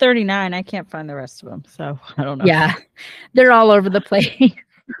 I have 39. I can't find the rest of them, so I don't know. Yeah, they're all over the place.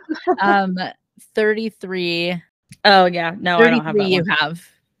 33. Oh, yeah. No, I don't have that you one. have.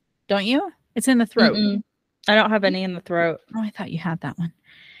 Don't you? It's in the throat. I don't have any in the throat. Oh, I thought you had that one.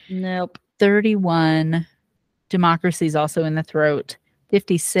 Nope. 31. Democracy is also in the throat.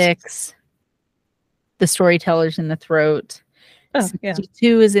 56. the storyteller's in the throat. Oh, yeah.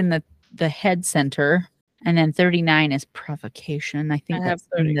 62 is in the head center. And then 39 is provocation. I think that's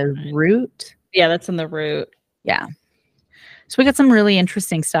in the root. Yeah, that's in the root. Yeah. So we got some really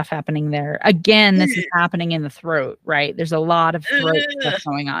interesting stuff happening there. Again, this is happening in the throat, right? There's a lot of throat stuff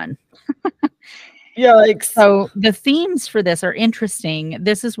going on. Yikes. So the themes for this are interesting.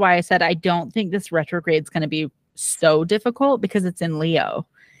 This is why I said I don't think this retrograde is going to be so difficult, because it's in Leo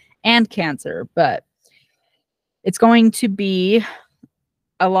and Cancer, but it's going to be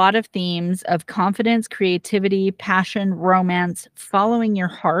a lot of themes of confidence, creativity, passion, romance, following your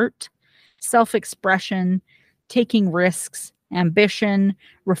heart, self-expression, taking risks, ambition,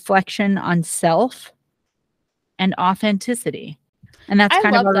 reflection on self, and authenticity. And that's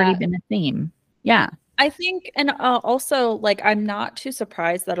kind of already been a theme. Yeah. I think, and also, like, I'm not too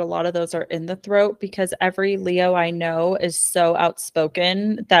surprised that a lot of those are in the throat, because every Leo I know is so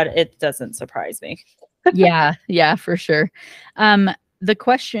outspoken that it doesn't surprise me. Yeah, for sure. The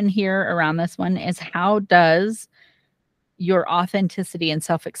question here around this one is, how does your authenticity and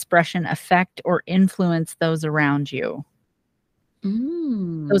self-expression affect or influence those around you?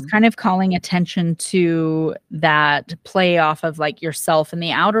 So it's kind of calling attention to that play off of like yourself and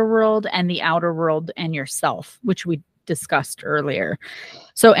the outer world, and the outer world and yourself, which we discussed earlier.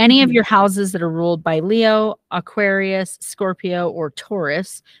 So any of your houses that are ruled by Leo, Aquarius, Scorpio, or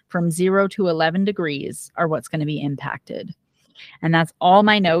Taurus from 0 to 11 degrees are what's going to be impacted. And that's all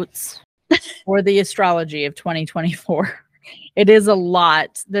my notes for the astrology of 2024. It is a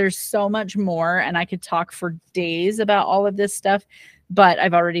lot. There's so much more, and I could talk for days about all of this stuff, but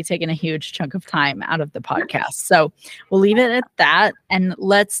I've already taken a huge chunk of time out of the podcast. So we'll leave it at that, and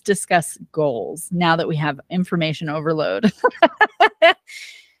let's discuss goals now that we have information overload.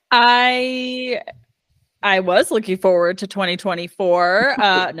 I was looking forward to 2024. No,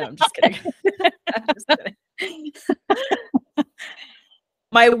 I'm just kidding. I'm just kidding.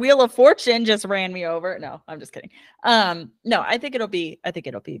 My wheel of fortune just ran me over. No, I'm just kidding. No, I think it'll be a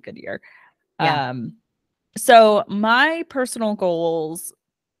good year. Yeah. So my personal goals,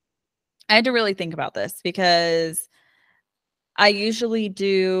 I had to really think about this, because I usually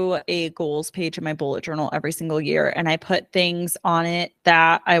do a goals page in my bullet journal every single year, and I put things on it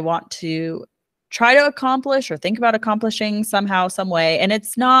that I want to try to accomplish or think about accomplishing somehow, some way. And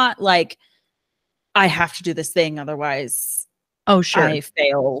it's not like I have to do this thing, otherwise I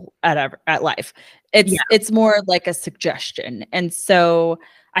fail at life. It's more like a suggestion. And so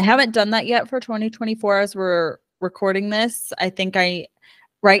I haven't done that yet for 2024 as we're recording this. I think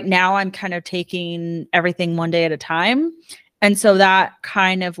right now I'm kind of taking everything one day at a time. And so that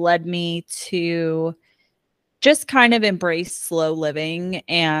kind of led me to just kind of embrace slow living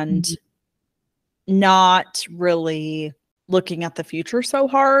and not really looking at the future so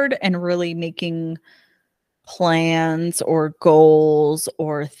hard, and really making plans or goals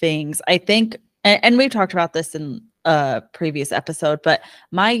or things. I think, and we talked about this in a previous episode, but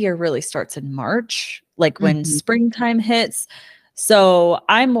my year really starts in March, like when springtime hits. So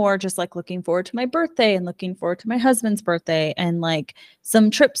I'm more just like looking forward to my birthday and looking forward to my husband's birthday and like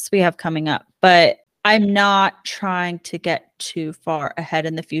some trips we have coming up. But I'm not trying to get too far ahead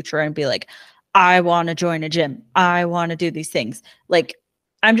in the future and be like, I want to join a gym. I want to do these things. Like,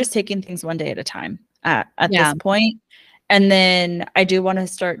 I'm just taking things one day at a time at this point. And then I do want to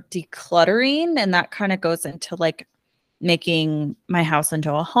start decluttering, and that kind of goes into like making my house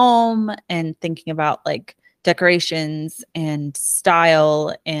into a home and thinking about like decorations and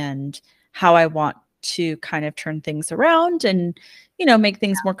style and how I want to kind of turn things around and, you know, make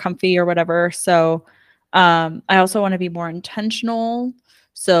things more comfy or whatever. So I also want to be more intentional.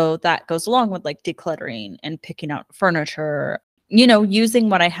 So that goes along with like decluttering and picking out furniture, you know, using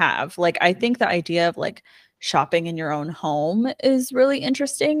what I have. Like, I think the idea of like shopping in your own home is really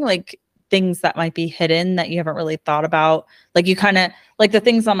interesting. Like things that might be hidden that you haven't really thought about. Like you kind of like the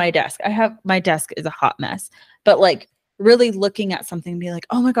things on my desk. My desk is a hot mess, but like really looking at something and be like,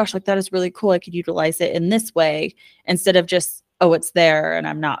 oh my gosh, like that is really cool. I could utilize it in this way instead of just, oh, it's there and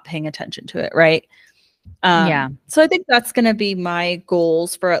I'm not paying attention to it. Right. So I think that's going to be my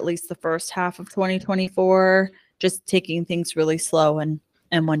goals for at least the first half of 2024, just taking things really slow and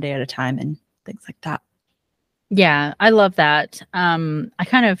one day at a time and things like that. Yeah, I love that. I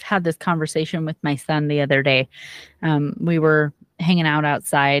kind of had this conversation with my son the other day. We were hanging out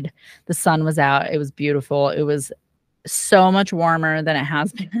outside. The sun was out. It was beautiful. It was so much warmer than it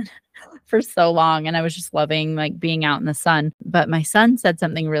has been for so long. And I was just loving like being out in the sun. But my son said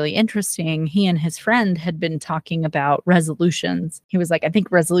something really interesting. He and his friend had been talking about resolutions. He was like, I think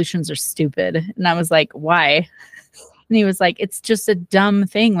resolutions are stupid. And I was like, why? And he was like, it's just a dumb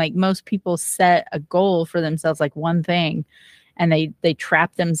thing. Like most people set a goal for themselves, like one thing, and they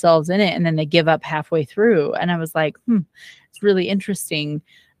trap themselves in it and then they give up halfway through. And I was like, it's really interesting,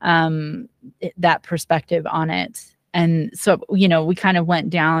 that perspective on it. And so, you know, we kind of went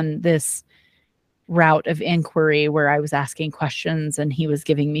down this route of inquiry where I was asking questions and he was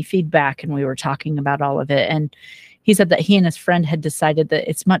giving me feedback and we were talking about all of it. And he said that he and his friend had decided that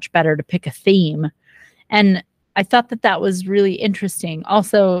it's much better to pick a theme. And I thought that that was really interesting.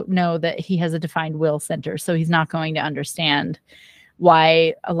 Also know that he has a defined will center, so he's not going to understand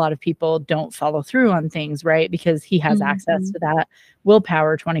why a lot of people don't follow through on things, right? Because he has access to that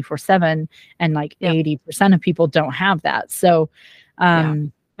willpower 24/7, and like 80% of people don't have that. So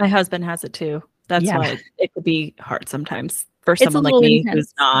my husband has it too. That's why it could be hard sometimes for It's someone like me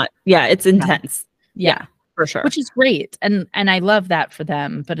who's not. Yeah, it's intense. Yeah, for sure. Which is great. And I love that for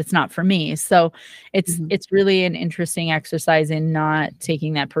them, but it's not for me. So it's really an interesting exercise in not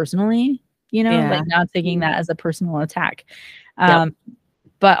taking that personally, you know, like not taking that as a personal attack.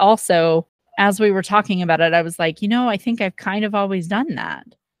 But also, as we were talking about it, I was like, you know, I think I've kind of always done that.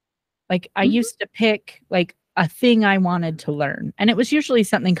 Like I used to pick like a thing I wanted to learn, and it was usually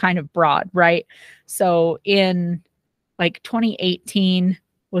something kind of broad, right? So in like 2018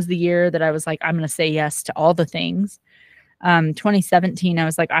 was the year that I was like, I'm going to say yes to all the things. 2017, I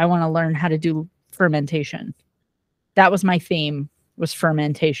was like, I want to learn how to do fermentation. That was my theme, was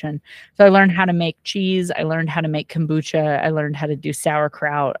fermentation. So I learned how to make cheese. I learned how to make kombucha. I learned how to do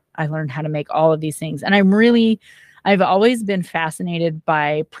sauerkraut. I learned how to make all of these things. And I've always been fascinated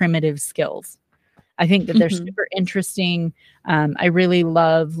by primitive skills. I think that they're super interesting. I really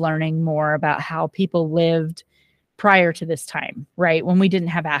love learning more about how people lived prior to this time, right? When we didn't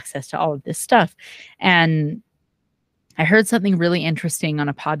have access to all of this stuff. And I heard something really interesting on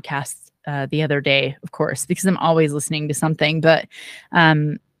a podcast the other day, of course, because I'm always listening to something. But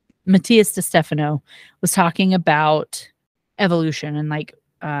Matthias DeStefano was talking about evolution and like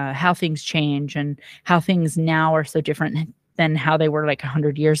how things change and how things now are so different than how they were like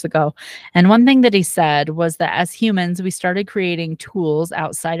 100 years ago. And one thing that he said was that as humans, we started creating tools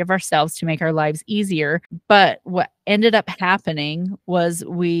outside of ourselves to make our lives easier. But what ended up happening was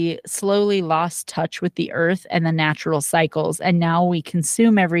we slowly lost touch with the earth and the natural cycles. And now we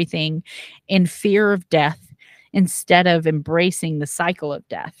consume everything in fear of death instead of embracing the cycle of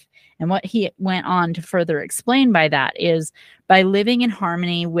death. And what he went on to further explain by that is by living in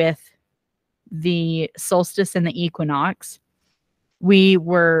harmony with the solstice and the equinox, we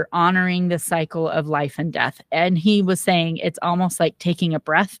were honoring the cycle of life and death. And he was saying it's almost like taking a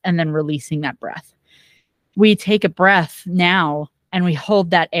breath and then releasing that breath. We take a breath now and we hold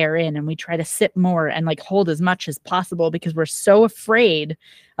that air in and we try to sit more and like hold as much as possible because we're so afraid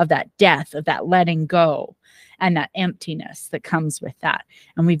of that death, of that letting go and that emptiness that comes with that.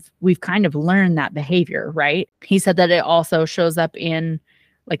 And we've kind of learned that behavior, right? He said that it also shows up in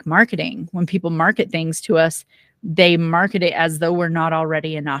like marketing. When people market things to us, they market it as though we're not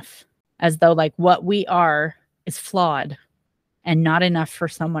already enough, as though like what we are is flawed and not enough for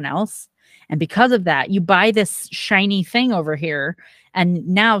someone else. And because of that, you buy this shiny thing over here, and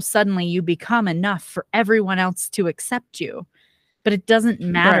now suddenly you become enough for everyone else to accept you. But it doesn't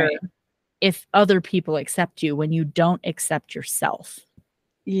matter if other people accept you when you don't accept yourself.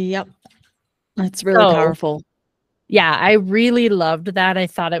 Yep. That's really powerful. Yeah, I really loved that. I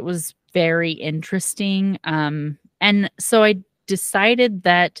thought it was very interesting. And so I decided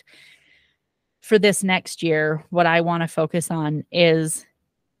that for this next year, what I want to focus on is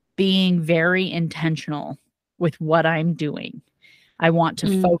being very intentional with what I'm doing. I want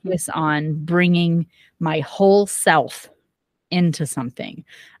to focus on bringing my whole self into something.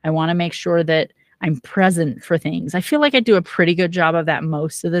 I want to make sure that I'm present for things. I feel like I do a pretty good job of that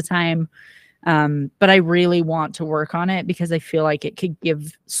most of the time. But I really want to work on it because I feel like it could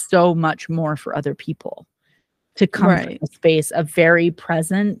give so much more for other people to come from a space of very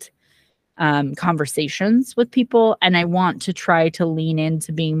present conversations with people. And I want to try to lean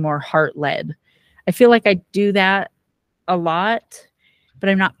into being more heart-led. I feel like I do that a lot, but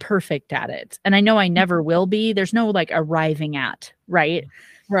I'm not perfect at it. And I know I never will be. There's no like arriving at, right?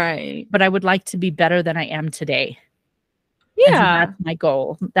 Right. But I would like to be better than I am today. Yeah. So that's my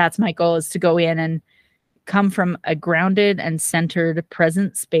goal. That's my goal, is to go in and come from a grounded and centered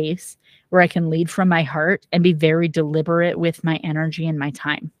present space where I can lead from my heart and be very deliberate with my energy and my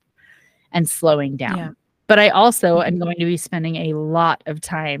time and slowing down. Yeah. But I also am going to be spending a lot of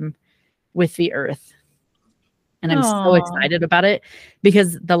time with the earth. And I'm so excited about it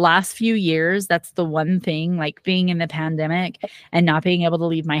because the last few years, that's the one thing, like being in the pandemic and not being able to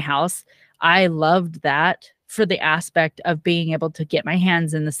leave my house. I loved that for the aspect of being able to get my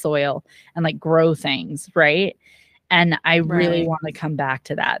hands in the soil and like grow things, right? And I really want to come back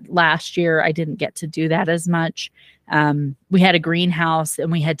to that. Last year, I didn't get to do that as much. We had a greenhouse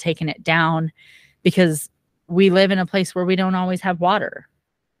and we had taken it down because we live in a place where we don't always have water.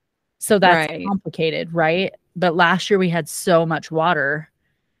 So that's complicated, right? But last year we had so much water.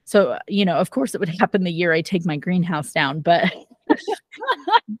 So, you know, of course it would happen the year I take my greenhouse down, but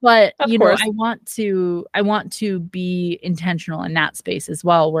but you know, I want to be intentional in that space as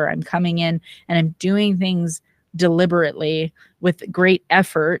well, where I'm coming in and I'm doing things deliberately with great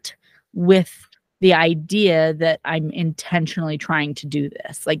effort, with the idea that I'm intentionally trying to do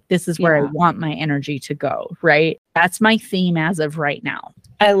this. Like, this is where I want my energy to go, right? That's my theme as of right now.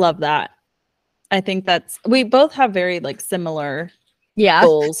 I love that. I think we both have very like similar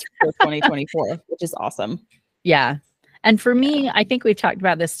goals for 2024, which is awesome. Yeah. And for me, I think we've talked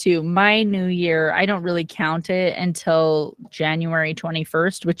about this too. My new year, I don't really count it until January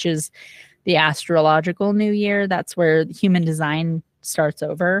 21st, which is the astrological new year. That's where human design starts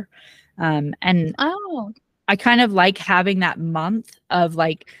over. And I kind of like having that month of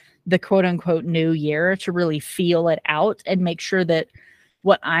like the quote unquote new year to really feel it out and make sure that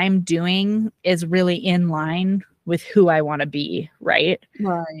what I'm doing is really in line with who I want to be. Right.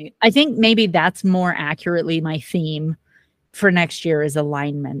 I think maybe that's more accurately my theme for next year is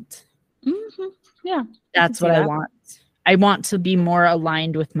alignment. Yeah. That's what I want. I want to be more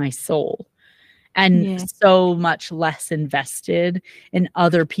aligned with my soul and so much less invested in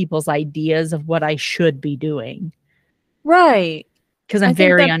other people's ideas of what I should be doing. Right. Because I'm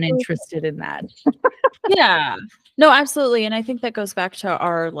very uninterested in that. Yeah. No, absolutely. And I think that goes back to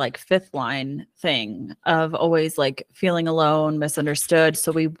our like fifth line thing of always like feeling alone, misunderstood.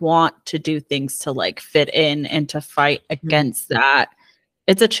 So we want to do things to like fit in and to fight against that.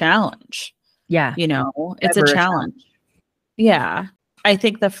 It's a challenge. Yeah. You know, it's a challenge. Yeah. I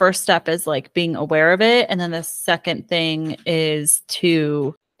think the first step is like being aware of it. And then the second thing is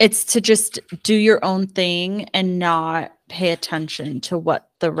to just do your own thing and not pay attention to what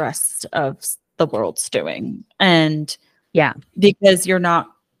the rest of the world's doing. And because you're not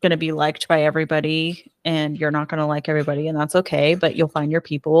going to be liked by everybody and you're not going to like everybody, and that's okay, but you'll find your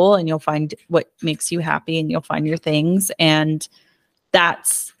people and you'll find what makes you happy and you'll find your things, and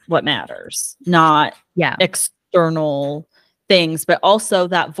that's what matters, not external things. But also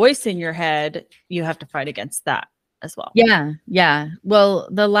that voice in your head, you have to fight against that as well. Yeah. Well,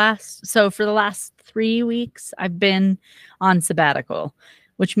 for the last 3 weeks I've been on sabbatical,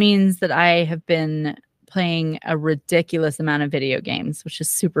 which means that I have been playing a ridiculous amount of video games, which is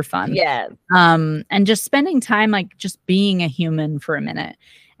super fun. And just spending time like just being a human for a minute.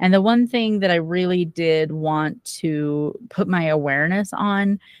 And the one thing that I really did want to put my awareness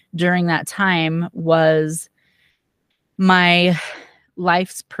on during that time was my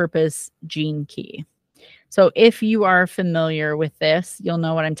life's purpose gene key. So if you are familiar with this, you'll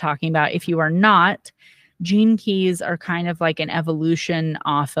know what I'm talking about. If you are not, gene keys are kind of like an evolution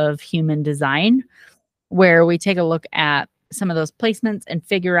off of human design, where we take a look at some of those placements and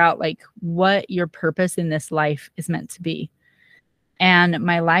figure out like what your purpose in this life is meant to be. And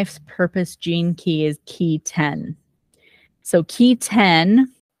my life's purpose gene key is key 10. So key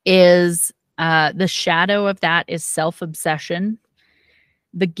 10 is the shadow of that is self-obsession.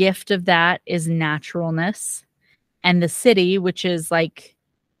 The gift of that is naturalness. And the city, which is like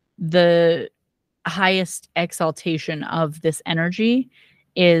the highest exaltation of this energy,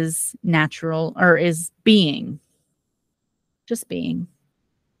 is natural, or is being. Just being.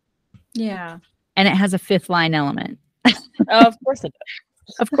 Yeah. And it has a fifth line element. Oh, of course it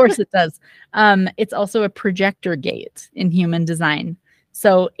does. Of course it does. It's also a projector gate in human design.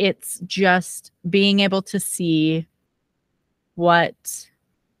 So it's just being able to see what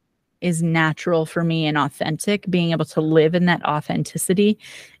is natural for me and authentic, being able to live in that authenticity,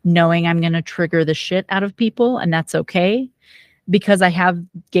 knowing I'm going to trigger the shit out of people, and that's okay because I have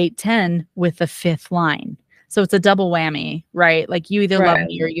gate 10 with the fifth line. So it's a double whammy, right? Like you either love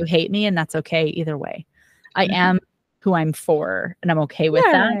me or you hate me, and that's okay either way. I am who I'm for, and I'm okay with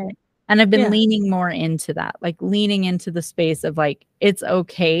that. And I've been leaning more into that, like leaning into the space of like, it's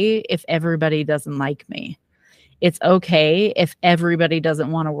okay if everybody doesn't like me. It's okay if everybody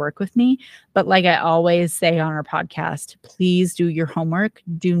doesn't want to work with me. But like I always say on our podcast, please do your homework.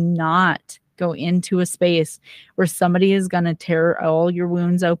 Do not go into a space where somebody is going to tear all your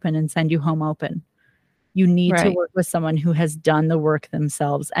wounds open and send you home open. You need to work with someone who has done the work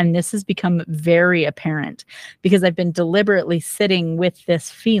themselves. And this has become very apparent because I've been deliberately sitting with this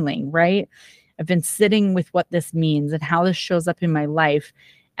feeling, right? I've been sitting with what this means and how this shows up in my life.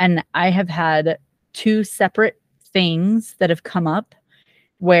 And I have had two separate things that have come up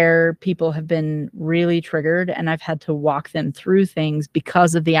where people have been really triggered, and I've had to walk them through things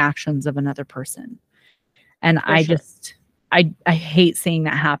because of the actions of another person. And I hate seeing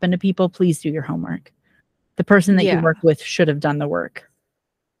that happen to people. Please do your homework. The person that you work with should have done the work.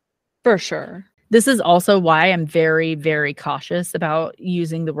 For sure. This is also why I'm very, very cautious about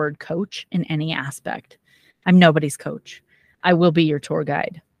using the word coach in any aspect. I'm nobody's coach. I will be your tour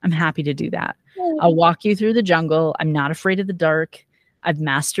guide. I'm happy to do that. I'll walk you through the jungle. I'm not afraid of the dark. I've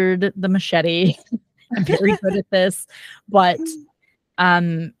mastered the machete. I'm very good at this, but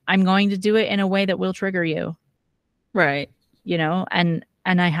I'm going to do it in a way that will trigger you. Right. You know, and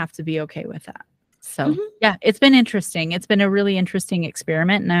I have to be okay with that. So yeah, it's been interesting. It's been a really interesting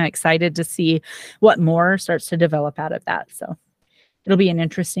experiment, and I'm excited to see what more starts to develop out of that. So it'll be an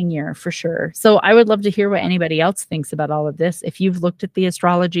interesting year for sure. So I would love to hear what anybody else thinks about all of this. If you've looked at the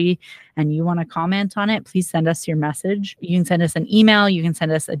astrology and you want to comment on it, please send us your message. You can send us an email. You can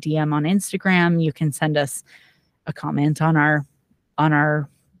send us a DM on Instagram. You can send us a comment on our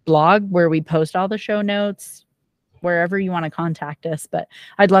blog where we post all the show notes, wherever you want to contact us. But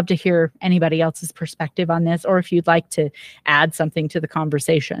I'd love to hear anybody else's perspective on this, or if you'd like to add something to the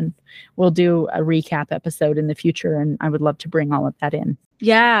conversation. We'll do a recap episode in the future, and I would love to bring all of that in.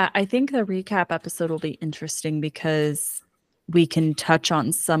 Yeah, I think the recap episode will be interesting because we can touch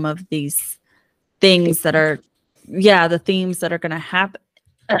on some of these things that are, the themes that are going to happen.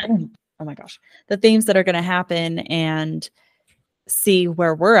 Oh my gosh, the themes that are going to happen, and see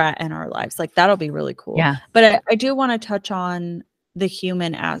where we're at in our lives. Like, that'll be really cool. Yeah. But I do want to touch on the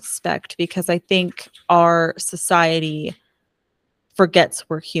human aspect, because I think our society forgets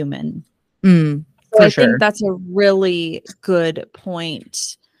we're human. So I think that's a really good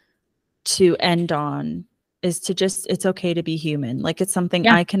point to end on, is to just, it's okay to be human. Like, it's something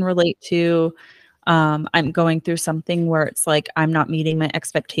I can relate to. I'm going through something where it's like, I'm not meeting my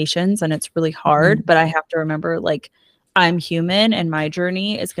expectations, and it's really hard, but I have to remember, like, I'm human, and my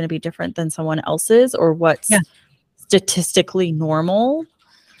journey is going to be different than someone else's, or what's statistically normal.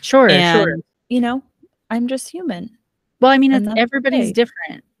 Sure. You know, I'm just human. Well, I mean, everybody's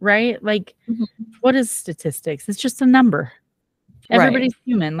different, right? Like, what is statistics? It's just a number. Everybody's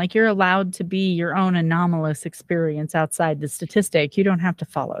human. Like, you're allowed to be your own anomalous experience outside the statistic. You don't have to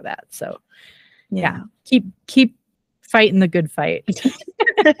follow that. So yeah. Keep fighting the good fight.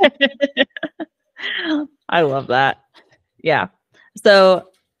 I love that. Yeah. So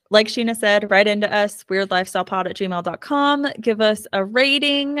like Sheena said, write into us, weirdlifestylepod@gmail.com. Give us a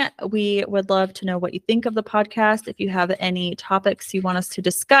rating. We would love to know what you think of the podcast. If you have any topics you want us to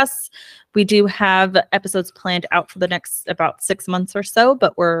discuss, we do have episodes planned out for the next about 6 months or so,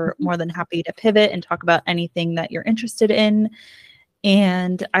 but we're more than happy to pivot and talk about anything that you're interested in.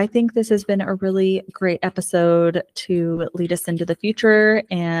 And I think this has been a really great episode to lead us into the future.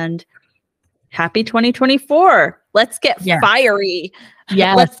 And happy 2024. Let's get fiery.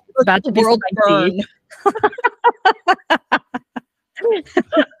 Yes, Let's about to be world burn.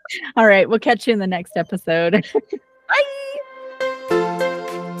 All right, we'll catch you in the next episode. Bye.